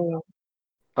 Annoying.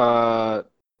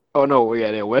 Oh no,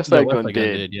 yeah, West Yeah, Side West Gun Side Gun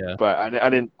did, yeah. but I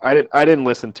didn't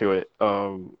listen to it.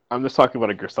 I'm just talking about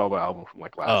a Griselda album from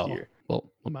like last year. Well,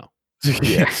 I'm out.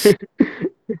 Yeah,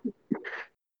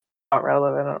 Not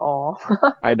relevant at all.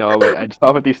 I know, but I just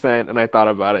saw 50 Cent and I thought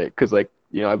about it because like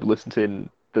I've listened to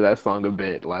that song a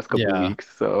bit the last couple of Yeah. weeks,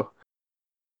 so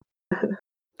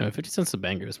 50 Cent's the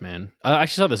bangers, man. I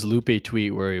actually saw this Lupe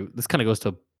tweet where this kind of goes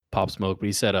to Pop Smoke, but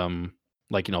he said,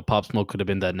 like, Pop Smoke could have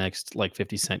been that next like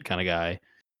 50 Cent kind of guy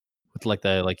with like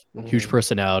that like huge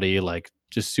personality, like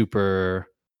just super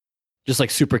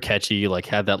catchy, like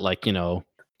had that like he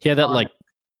had that like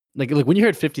when you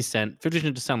heard 50 Cent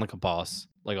just sound like a boss,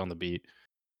 like on the beat.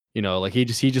 Like he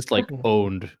just like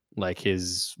owned like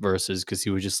his verses because he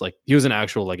was an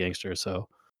actual like gangster. So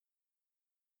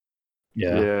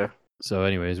yeah. So,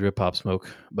 anyways, rip Pop Smoke,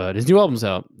 but his new album's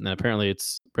out, and apparently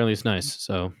it's nice.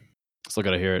 So, still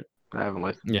gotta hear it. I haven't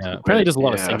listened. Yeah, to apparently it. there's a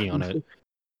lot of Yeah. singing on it.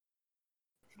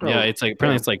 Oh, Yeah, it's like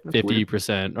apparently it's like that's weird.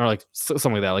 50% or like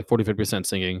something like that, like 40-50%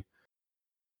 singing,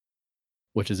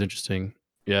 which is interesting.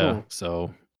 Yeah, Hmm.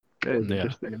 so That is Yeah.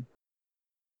 interesting.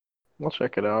 I'll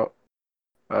check it out.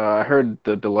 I heard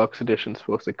the deluxe edition's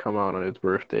supposed to come out on his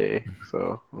birthday,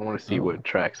 so I want to see Oh. what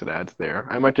tracks it adds there.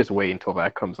 I might just wait until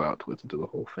that comes out to listen to the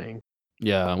whole thing.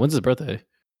 yeah. When's his birthday?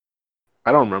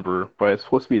 I don't remember, but it's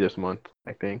supposed to be this month,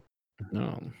 I think.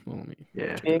 No, well, let me.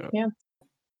 Yeah. check it out. Yeah.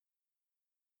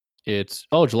 It's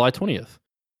July 20th,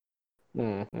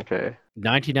 Okay.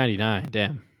 1999.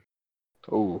 Damn.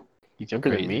 Oh, he's younger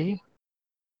Crazy. than me?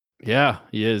 Yeah,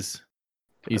 he is.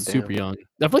 He's Goddamn. super young.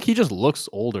 I feel like he just looks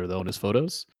older though in his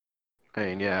photos. I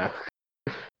mean, yeah.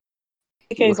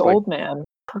 TK's Looks like- old man.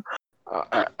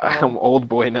 I'm old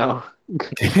boy now.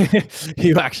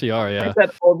 You actually are, I yeah.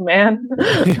 said old man.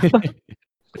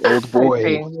 Old boy.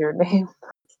 Saying your name.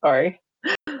 Sorry.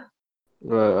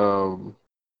 But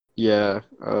yeah.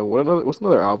 What's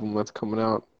another album that's coming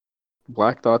out?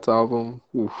 Black Thought's album.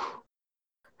 Oof.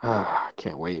 I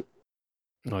can't wait.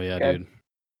 Oh yeah, Good.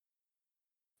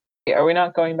 dude. Are we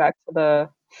not going back to the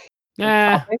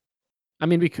Yeah, topic? I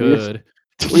mean we just- could.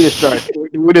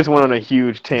 We just went on a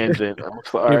huge tangent. I'm I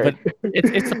sorry. mean, but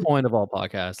it's the point of all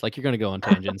podcasts. Like you're gonna go on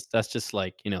tangents. That's just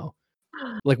like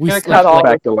like we You're like, gonna cut all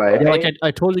back to life. yeah, like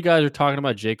I told you guys we're talking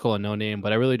about J. Cole and No Name,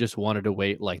 but I really just wanted to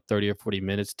wait like 30 or 40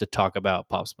 minutes to talk about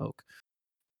Pop Smoke.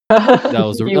 That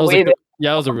was You that was waited.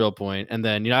 that was a real point. And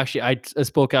then actually I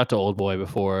spoke out to Old Boy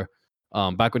before,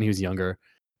 back when he was younger.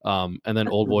 And then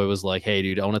Old Boy was like, "Hey,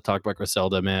 dude, I want to talk about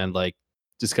Griselda, man. Like,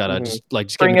 just gotta Mhm. just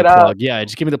give Bring me it the up. plug. Yeah,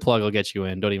 just give me the plug. I'll get you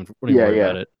in. Don't even worry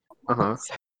about it. Uh-huh.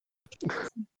 It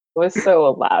was so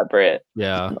elaborate.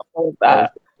 Yeah, All of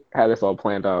that. Had this all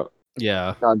planned out.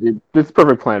 yeah. No, dude, this is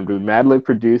perfect plan, dude. Madlib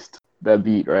produced that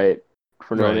beat, right?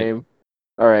 For No Right. Name.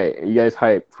 All right, you guys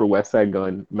hype for West Side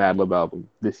Gun Madlib album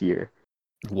this year.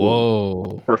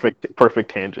 Whoa,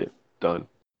 Perfect tangent. Done.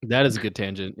 that is a good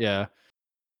tangent. Yeah,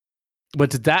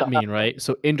 but does that mean right?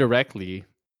 So indirectly,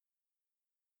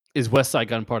 is West Side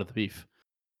Gun part of the beef?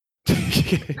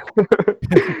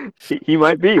 he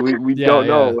might be. We Yeah, don't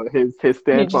know what his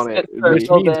stance just on it. gets is. Which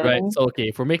circled means, in. right? So okay,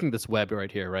 if we're making this web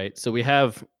right here, right? So we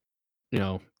have,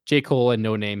 J. Cole and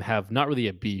No Name have not really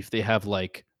a beef. They have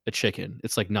like a chicken.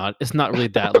 It's like not. It's not really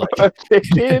that like. A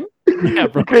chicken? Yeah,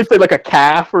 bro. You could say like a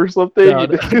calf or something. No, a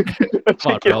Come on,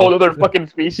 chicken, bro. whole other fucking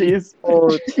species.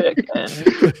 Oh,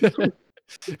 chicken.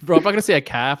 Bro, I'm not gonna say a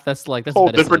calf. That's Whole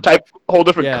venison. different type, whole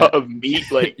different Yeah. cut of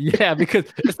meat. Like Yeah, because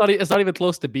it's not even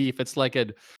close to beef. It's like a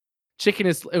chicken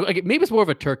is like maybe it's more of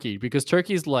a turkey because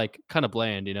turkey's like kind of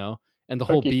bland, you know, and the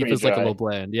whole Turkey's beef pretty is like a dry. little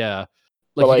bland. Yeah,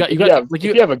 But like like, you got like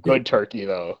if you have a good turkey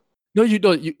though, no, you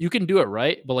don't. You can do it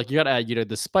right, but like you gotta add, you know,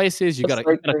 the spices. You Most gotta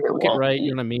likely it cook it won't right. be.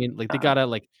 You know what I mean? Like they Yeah. gotta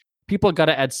like people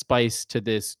gotta add spice to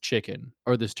this chicken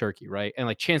or this turkey, right? And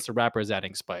like Chance the Rapper is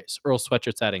adding spice. Earl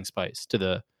Sweatshirt's adding spice to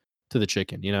the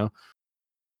chicken. You know.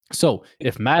 So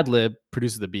if Madlib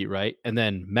produces the beat, right, and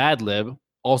then Madlib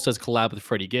also has collab with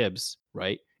Freddie Gibbs,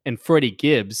 right, and Freddie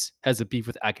Gibbs has a beef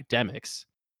with Academics,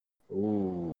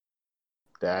 ooh,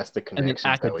 that's the and then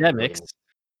connections that we Academics bring.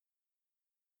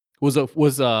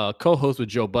 was a co-host with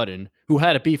Joe Budden, who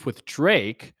had a beef with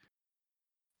Drake.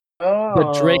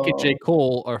 But Drake and J. Oh,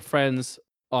 Cole are friends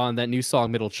on that new song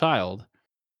Middle Child.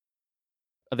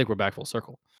 I think we're back full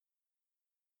circle.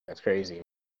 That's crazy.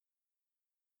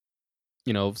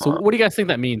 You know, so what do you guys think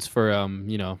that means for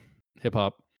you know, hip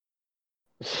hop?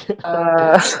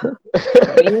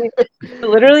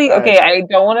 literally, okay, I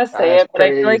don't want to say That's it, but I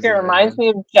feel like it crazy, reminds man. me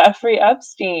of Jeffrey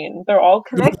Epstein. They're all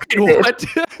connected. What?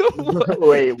 What?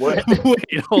 Wait, what?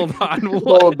 Wait, hold on.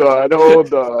 What?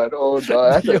 Hold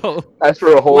on. Yo, That's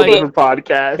for a whole like, different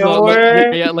podcast. Yo, no,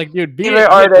 Your yeah, like dude, me favorite and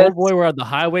artist. Old Boy were on the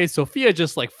highway. Sophia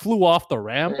just like flew off the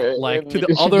ramp, like to the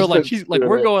She other, like just she's like stood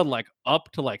we're up. going like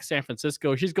up to like San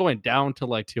Francisco. She's going down to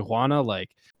like Tijuana, like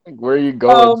Where are you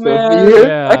going, Oh man. Sophia?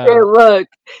 yeah. Okay, look.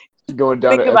 You going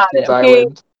down Think to about it, Epstein's okay?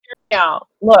 Island? Now,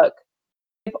 look.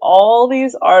 If all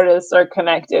these artists are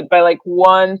connected by like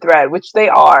one thread, which they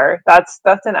are, that's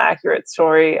an accurate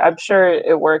story. I'm sure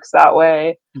it works that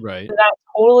way. Right. And that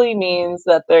totally means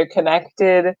that they're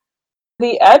connected to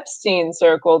the Epstein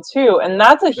circle too, and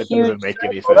that's a That huge doesn't make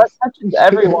any circle. That sense. touches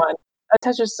everyone. That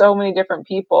touches so many different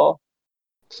people.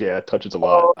 Yeah, it touches a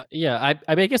lot. So, Yeah,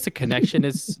 I mean, I guess the connection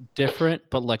is different,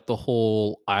 but like the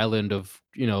whole island of,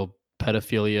 you know,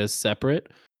 pedophilia is separate.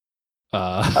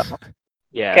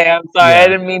 Yeah. okay, I'm sorry. Yeah. I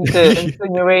didn't mean to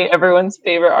insinuate everyone's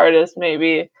favorite artist may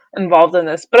be involved in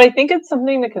this, but I think it's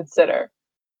something to consider.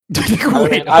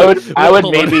 Wait, I would hold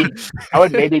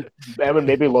on.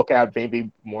 maybe look at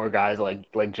maybe more guys like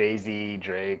Jay-Z,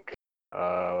 Drake,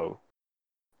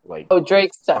 like Oh,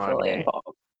 Drake's definitely Kanye. involved.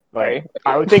 Like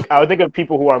Sorry. I would think of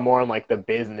people who are more on like the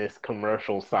business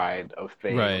commercial side of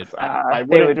things. Right. I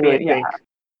They wouldn't would really be, yeah. think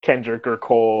Kendrick or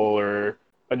Cole or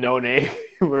a no name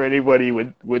or anybody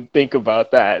would think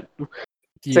about that.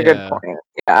 It's a good point.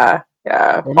 Yeah,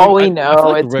 yeah. Or maybe, All we I know, feel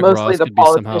like it's Rick mostly Ross the could be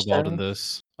somehow involved in politicians.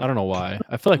 this. I don't know why.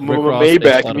 I feel like Rick Ross takes a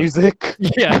Maybach lot of music.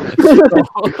 yeah.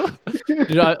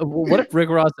 Dude, what if Rick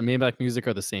Ross and Maybach Music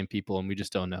are the same people and we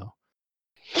just don't know?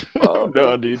 Well,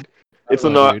 No, dude. It's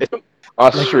No, an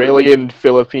Australian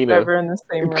Filipino. never in the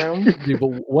same room. Dude, but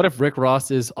what if Rick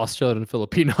Ross is Australian and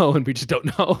Filipino and we just don't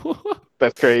know?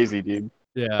 That's crazy, dude.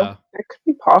 Yeah. It could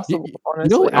be possible, You honestly.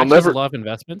 know who I'll actually has never- a lot of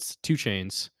investments? 2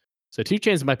 Chains. So 2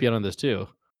 Chains might be on this too.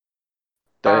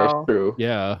 That is Wow. true.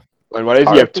 Yeah. And why does he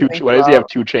hard have to two? think Why does he have about.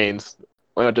 2 chains?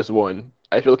 Why not just one?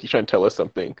 I feel like he's trying to tell us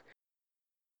something.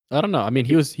 I don't know. I mean,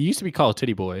 he used to be called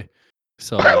Titty Boy.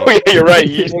 So Oh like, yeah, you're right.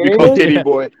 He used to be called Titty Yeah.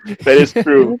 Boy. That is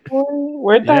true.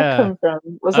 Where'd that Yeah. come from?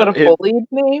 Was that a It- bullied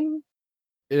name?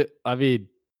 I mean,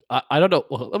 I don't know.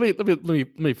 Well, let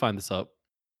me find this up.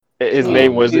 His He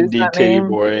name was Use indeed that Titty name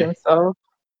Boy. himself?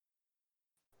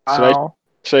 Should I Wow.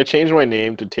 should I change my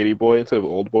name to Titty Boy instead of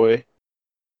Old Boy?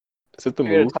 Is it the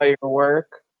You're gonna move? tell your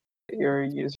work, your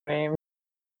username.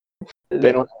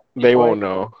 They don't. They won't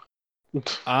know.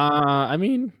 I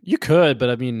mean, you could, but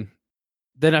I mean,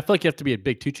 then I feel like you have to be a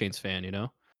big 2 Chains fan, you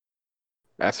know?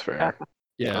 That's fair.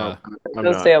 Yeah. It I'm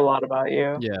does not. say a lot about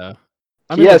you. Yeah.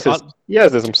 I He mean, has like,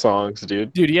 some songs,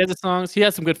 dude. dude, he has the songs. He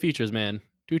has some good features, man.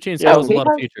 2 Chains Yeah, has a he lot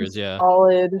of has features. some Yeah.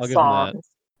 solid I'll give him that. songs.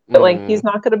 But like Mm. he's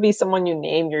not gonna be someone you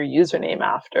name your username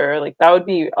after. Like that would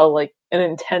be an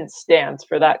intense stance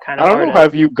for that kind of I don't know. artist.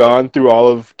 Have you gone through all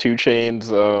of 2 Chain's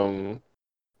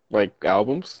like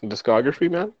albums and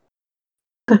discography, man?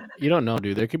 You don't know,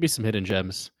 dude. There could be some hidden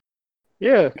gems.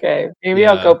 Yeah. Okay, maybe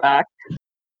I'll Yeah. go back.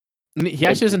 And he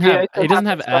actually doesn't Yeah, have. I still He doesn't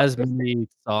have have that as stuff. many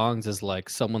songs as like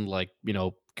someone like, you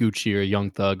know, Gucci or Young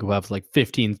Thug who have like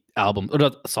 15 albums or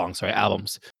not songs, sorry,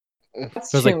 albums.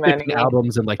 That's There's too like many. 15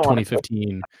 albums in like I wanna put-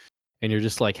 2015, and you're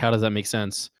just like, how does that make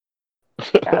sense?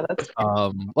 Yeah, that's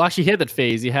Well, actually, he had that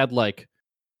phase. He has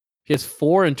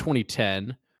 4 in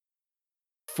 2010,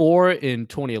 4 in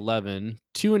 2011,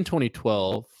 2 in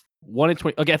 2012, 1 in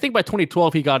 20. Okay, I think by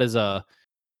 2012 he got his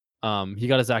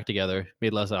act together,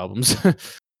 made less albums.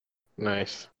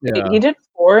 Nice. He did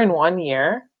 4 in 1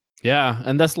 year. Yeah,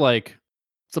 and that's like,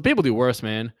 so people do worse,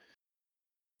 man.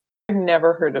 I've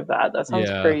never heard of that. That sounds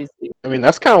Yeah. crazy. I mean,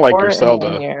 that's kind of like 4 in 1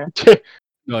 Griselda. year.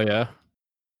 Oh yeah.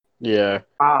 Yeah.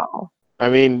 Wow. I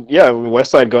mean, yeah,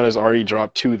 West Side Gun has already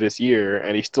dropped 2 this year,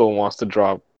 and he still wants to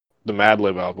drop the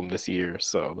Madlib album this year,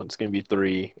 so that's gonna be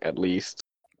 3 at least.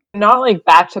 Not like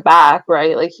back to back,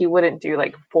 right? Like he wouldn't do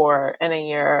like 4 in a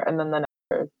year and then the next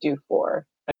year do 4.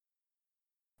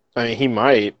 I mean, he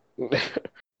might.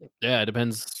 Yeah, it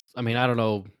depends. I mean, I don't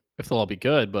know if they'll all be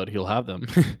good, but he'll have them.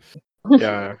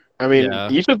 Yeah, I mean, Yeah.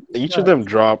 each of them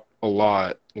drop a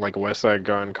lot. Like West Side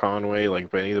Gun, Conway, like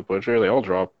Benny the Butcher, they all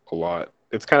drop a lot.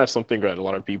 It's kind of something that a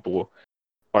lot of people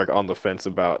are on the fence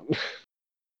about.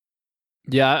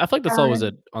 Yeah, I feel like that's Yeah, always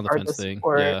a on the hard fence to thing.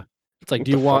 support. Yeah. It's like, What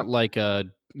do you the want fuck? like a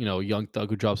Young Thug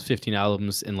who drops 15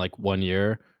 albums in like 1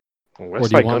 year? West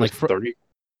do you Side want Gun is like 30. West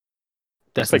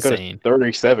that's Side Gun is insane.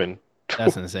 37.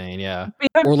 That's insane, yeah. But you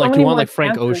have Or so like, do many you want more like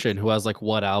Frank chances. Ocean who has like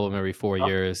one album every 4 Oh.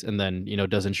 years and then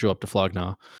doesn't show up to Flog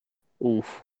Gnaw?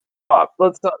 Oof. Stop.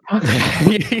 Let's not talk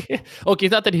about Okay,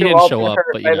 it's not that he We've didn't all show been up, hurt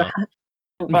but by that.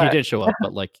 he But did show up,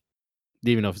 but like,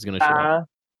 do you even know if he's gonna show up?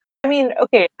 I mean,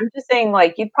 okay, I'm just saying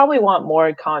like you'd probably want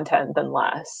more content than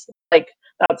less. Like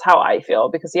that's how I feel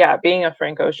because yeah, being a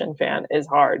Frank Ocean fan is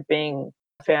hard. Being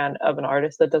a fan of an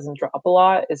artist that doesn't drop a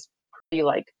lot is pretty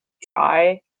like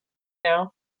dry, you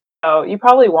know? So you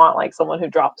probably want like someone who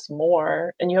drops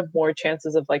more and you have more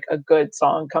chances of like a good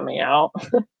song coming out.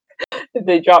 If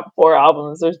they drop 4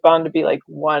 albums, there's bound to be like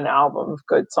 1 album of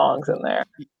good songs in there.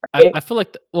 Right? I feel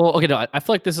like well, okay, no, I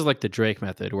feel like this is like the Drake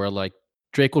method, where like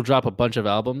Drake will drop a bunch of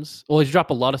albums. Well, he drop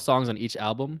a lot of songs on each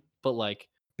album, but like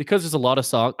because there's a lot of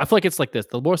songs, I feel like it's like this: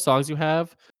 the more songs you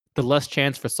have, the less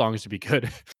chance for songs to be good.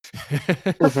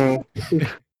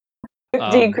 It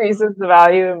um, decreases the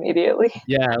value immediately.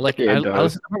 yeah, like Yeah, it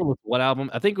does. I remember with one album,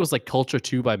 I think it was like Culture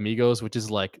 2 by Migos, which is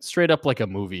like straight up like a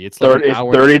movie. It's like an It's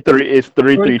hour, 33. It's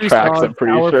 33 33 tracks. I'm songs,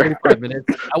 pretty hour sure. 45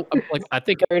 minutes. I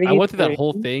think I went through that 33.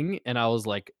 whole thing and I was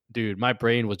like, dude, my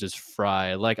brain was just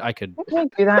fried. Like I could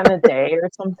Can't we do that in a day or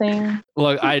something?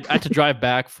 Look, I had to drive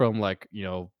back from like,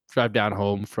 drive down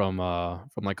home from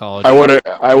like college. I would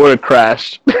have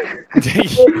crashed.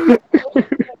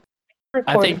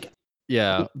 I think,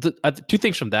 yeah, 2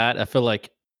 things from that. I feel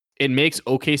like it makes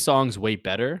okay songs way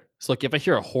better. So like if I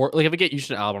hear if I get used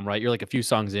to an album, right? You're like a few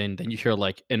songs in, then you hear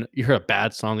you hear a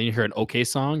bad song, then you hear an okay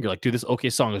song. You're like, dude, this okay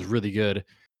song is really good.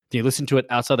 Then you listen to it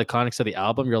outside the context of the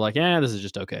album, you're like, yeah, this is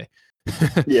just okay.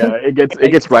 Yeah, it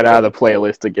gets right out of the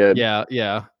playlist again.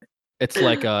 Yeah. It's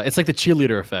like the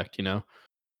cheerleader effect,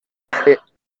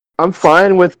 I'm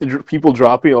fine with people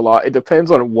dropping a lot. It depends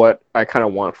on what I kind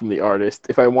of want from the artist.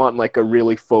 If I want like a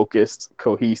really focused,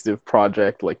 cohesive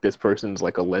project, like this person's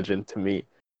like a legend to me.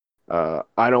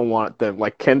 I don't want them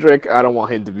like Kendrick. I don't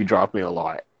want him to be dropping a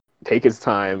lot. Take his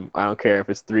time. I don't care if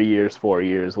it's 3 years, 4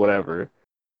 years, whatever.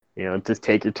 Just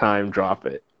take your time, drop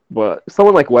it. But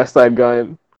someone like West Side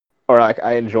Gun, or like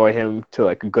I enjoy him to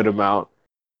like a good amount.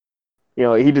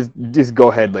 He just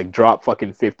go ahead, like drop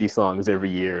fucking 50 songs every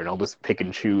year, and I'll just pick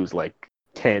and choose like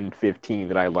 10, 15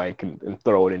 that I like and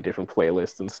throw it in different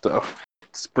playlists and stuff.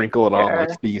 Sprinkle it on like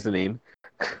Fair. seasoning.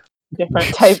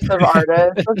 Different types of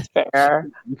artists. That's fair.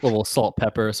 A little salt,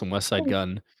 pepper, some West Side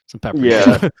Gun, some pepper.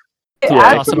 Yeah.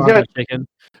 Yeah, Toss it he on had- the chicken.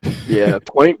 Yeah,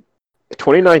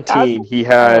 2019, he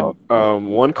had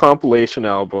one compilation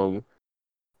album,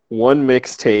 one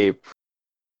mixtape,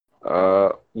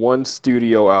 one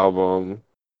studio album,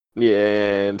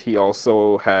 and he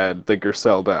also had the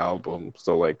Griselda album,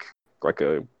 so like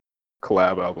a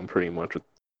collab album pretty much with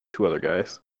 2 other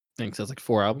guys. I think it says like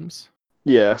 4 albums.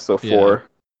 Yeah, so 4. Yeah.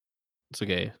 It's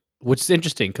okay. Which is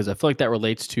interesting because I feel like that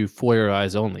relates to For Your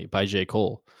Eyes Only by J.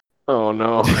 Cole. Oh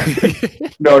no.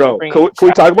 No. Can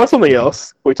we talk about something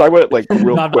else? Can we talk about it like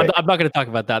real quick? I'm not going to talk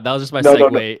about that. That was just my No,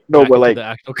 segue. no, back but into like the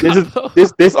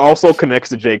actual this also connects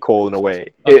to J. Cole in a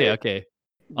way. Okay.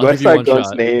 I'll West give you Side one Gun's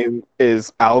shot. name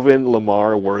is Alvin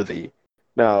Lamar Worthy.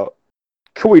 Now,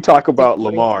 can we talk about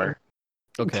Lamar?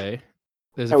 Okay.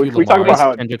 There's Can a few we talk about Lamars.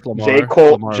 how Kendrick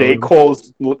Lamar, J.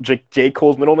 Lamar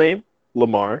Cole's middle name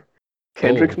Lamar,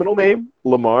 Kendrick's middle name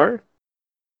Lamar.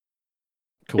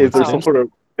 Is there some sort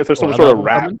of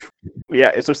rap? coming?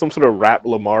 Yeah, is there some sort of rap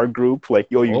Lamar group? Like,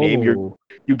 you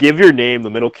give your name the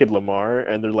middle kid Lamar,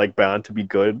 and they're like bound to be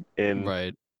good in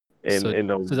right. in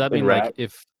Does that mean rap? like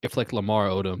if like Lamar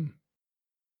Odom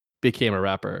became a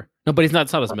rapper? No, but it's not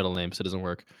his middle name, so it doesn't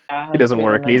work. It doesn't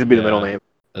work. It needs to be the middle name.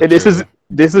 That's And true.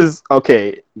 this is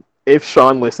okay. If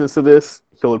Sean listens to this,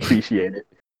 he'll appreciate it.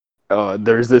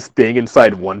 There's this thing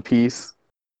inside One Piece,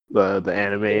 the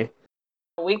anime.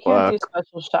 We can't do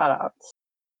special shout outs.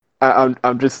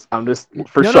 I'm just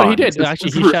for No, Sean. he did. This Actually,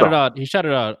 is he for shouted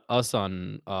Sean. out us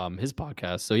on his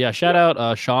podcast. So yeah, shout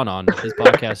out Sean on his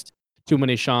podcast. Too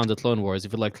Many Sean's at Clone Wars.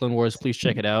 If you like Clone Wars, please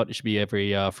check it out. It should be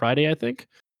every Friday, I think.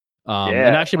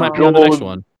 And actually might be on the Rajul- next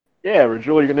one. Yeah,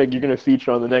 Rajul, you're gonna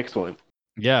feature on the next one.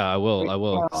 Yeah, I will. I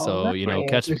will. Oh, So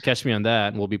that's catch me on that,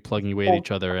 and we'll be plugging away at Well,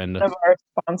 each other. And One of our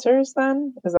sponsors,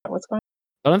 then, is that what's going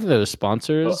I don't think they're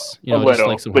sponsors. A Just little,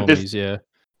 like some but homies. Yeah.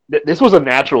 This was a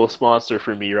natural sponsor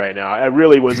for me right now. I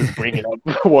really was just bringing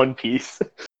up One Piece.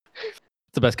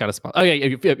 It's the best kind of sponsor. Okay,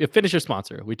 you finish your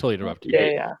sponsor. We totally interrupted you.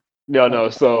 Yeah. No.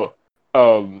 So,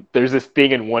 there's this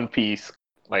thing in One Piece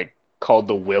like called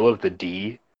the Will of the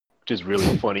D, which is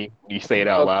really funny when you say it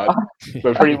out loud.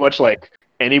 But pretty much like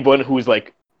anyone whose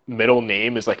like middle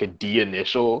name is like a D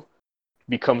initial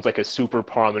becomes like a super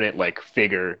prominent like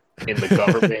figure in the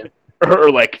government or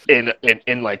like in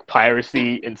like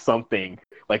piracy in something.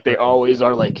 Like they always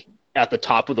are like at the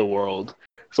top of the world.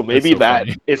 So maybe so that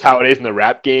funny. is how it is in the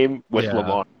rap game with Yeah.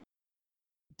 Lamar.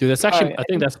 Dude, that's actually. yeah. I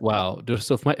think that's wow. Dude,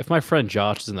 so if my friend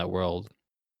Josh is in that world,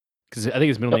 because I think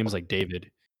his middle name is like David,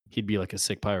 he'd be like a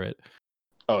sick pirate.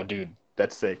 Oh, dude,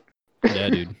 that's sick. Yeah,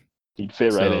 dude. He'd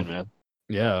fit right So- in, man.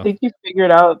 Yeah. I think you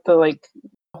figured out the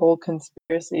whole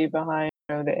conspiracy behind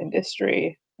the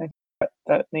industry. I think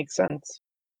that makes sense.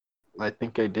 I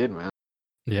think I did, man.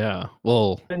 Yeah.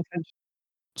 Well,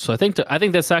 so I think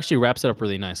this actually wraps it up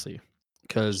really nicely,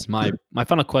 because my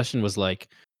final question was like,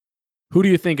 who do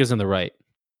you think is in the right?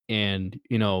 And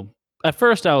at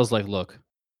first I was like, look,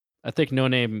 I think No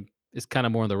Name is kind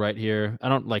of more on the right here. I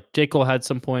don't like J. Cole had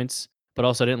some points, but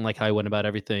also I didn't like how he went about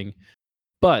everything.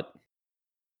 But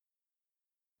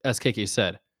as KK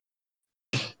said,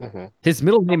 Mhm. his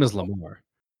middle name is Lamar,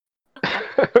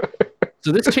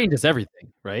 so this changes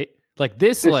everything, right? Like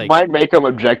this might make him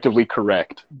objectively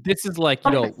correct. this is like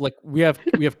like we have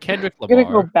Kendrick You're gonna go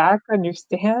Lamar, back on your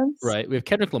stance, right? We have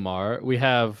Kendrick Lamar. We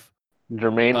have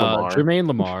Jermaine Lamar. Jermaine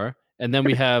Lamar, and then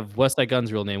we have West Side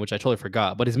Gun's real name, which I totally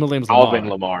forgot, but his middle name is Alvin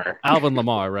Lamar. Alvin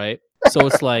Lamar, right? So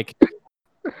it's like,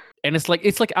 and it's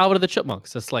like Alvin of the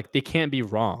Chipmunks. It's like they can't be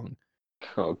wrong.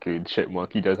 Oh, dude,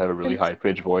 Chipmunk. He does have a really high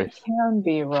pitched voice. can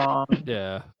be wrong.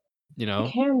 Yeah,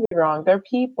 It can be wrong. They're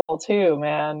people too,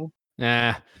 man.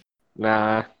 Nah.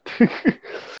 Nah.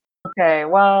 Okay,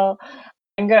 well,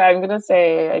 I'm gonna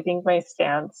say I think my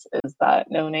stance is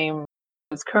that No Name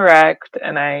was correct,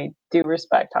 and I do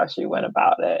respect how she went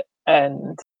about it.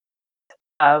 And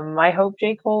I hope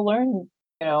J. Cole learned,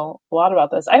 a lot about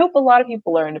this. I hope a lot of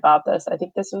people learned about this. I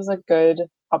think this was a good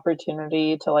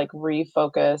opportunity to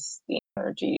refocus the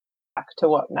energy back to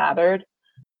what mattered.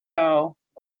 So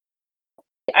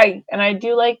I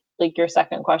do like your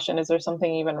second question, is there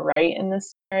something even right in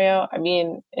this scenario? I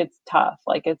mean, it's tough.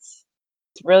 It's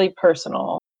really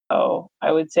personal. So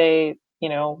I would say,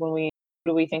 when what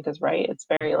do we think is right? It's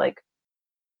very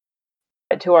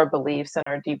to our beliefs and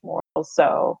our deep morals.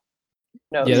 So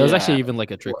Yeah, that was Yeah. actually even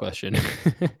like a trick question.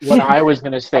 What I was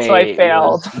gonna say why I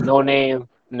failed. was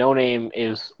No Name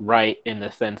is right in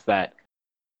the sense that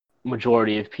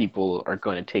majority of people are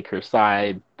going to take her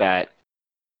side, that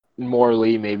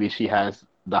morally maybe she has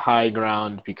the high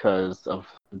ground because of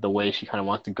the way she kind of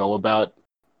wants to go about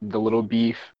the little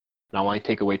beef, not want to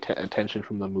take away attention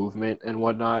from the movement and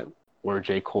whatnot, where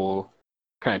J. Cole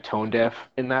kind of tone deaf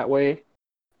in that way.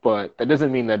 But that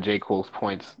doesn't mean that J. Cole's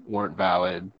points weren't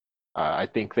valid. I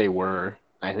think they were.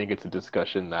 I think it's a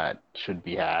discussion that should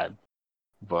be had,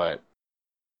 but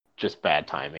just bad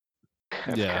timing.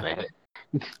 That's Yeah. kinda it.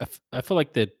 I feel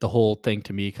like that the whole thing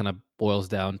to me kind of boils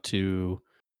down to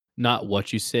not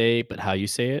what you say, but how you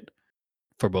say it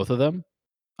for both of them.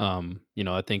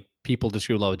 I think people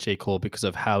disagree a lot with J. Cole because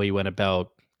of how he went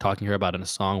about talking to her about in a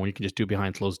song when you can just do it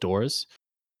behind closed doors.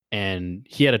 And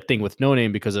he had a thing with No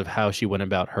Name because of how she went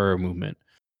about her movement.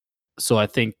 So I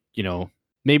think,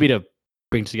 maybe to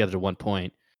bring together to one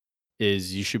point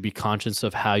is you should be conscious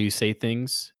of how you say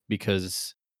things,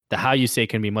 because the how you say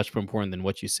can be much more important than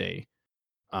what you say.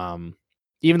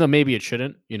 Even though maybe it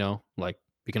shouldn't, like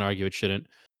we can argue it shouldn't,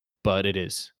 but it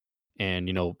is. And,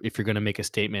 if you're going to make a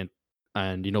statement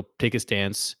and, take a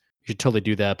stance, you should totally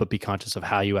do that, but be conscious of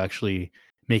how you actually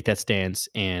make that stance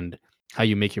and how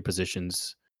you make your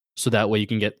positions. So that way you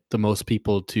can get the most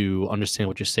people to understand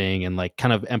what you're saying and like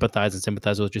kind of empathize and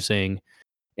sympathize with what you're saying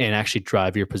and actually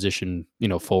drive your position,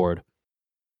 forward.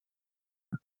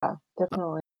 Yeah,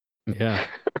 definitely. Yeah.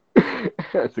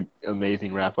 That's an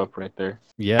amazing wrap up right there.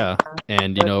 Yeah.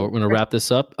 And, we're going to wrap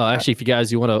this up. Actually, if you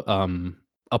guys, you want to,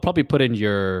 I'll probably put in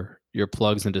your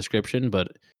plugs in the description, but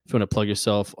if you want to plug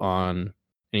yourself on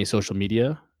any social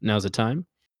media, now's the time.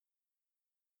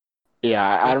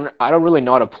 Yeah, I don't really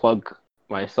know how to plug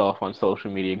myself on social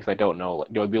media because I don't know.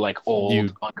 It would be like old You-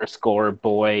 underscore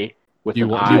boy with do you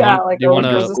an want- I. do you Yeah, want- like do you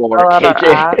wanna- just Or spell out our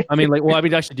KJ. at. I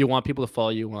mean, actually, do you want people to follow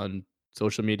you on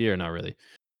social media or not really?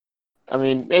 I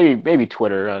mean, maybe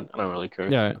Twitter. I don't really care.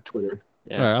 Yeah. Twitter.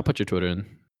 Yeah. All right, I'll put your Twitter in.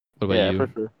 What about Yeah, you? for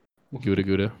sure.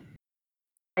 Gouda.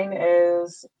 Mine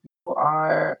is you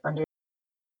are under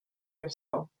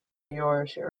your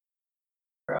share.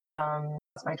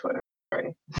 That's my Twitter.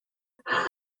 Sorry.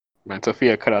 Man,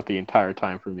 Sophia cut out the entire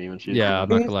time for me when she was Yeah, I'm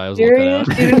doing not gonna lie, I was Serious?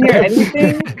 all cut You didn't hear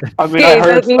anything? I mean, Okay, I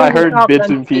that means it's heard not bits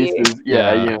meant and to be. pieces.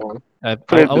 Yeah, Yeah. you know. I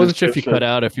Put it in the wasn't sure if you description. cut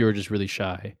out, if you were just really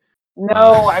shy.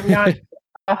 No, I'm not.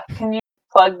 Can you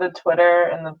plug the Twitter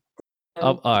and the?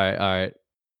 All right.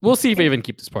 We'll see if I even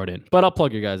keep this part in, but I'll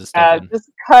plug your guys' stuff in.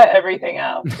 Just cut everything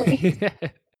out, please.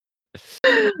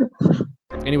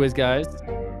 Anyways, guys,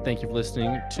 thank you for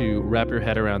listening to Wrap Your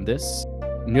Head Around This.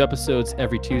 New episodes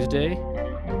every Tuesday,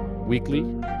 weekly,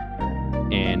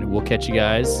 and we'll catch you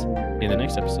guys in the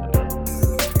next episode.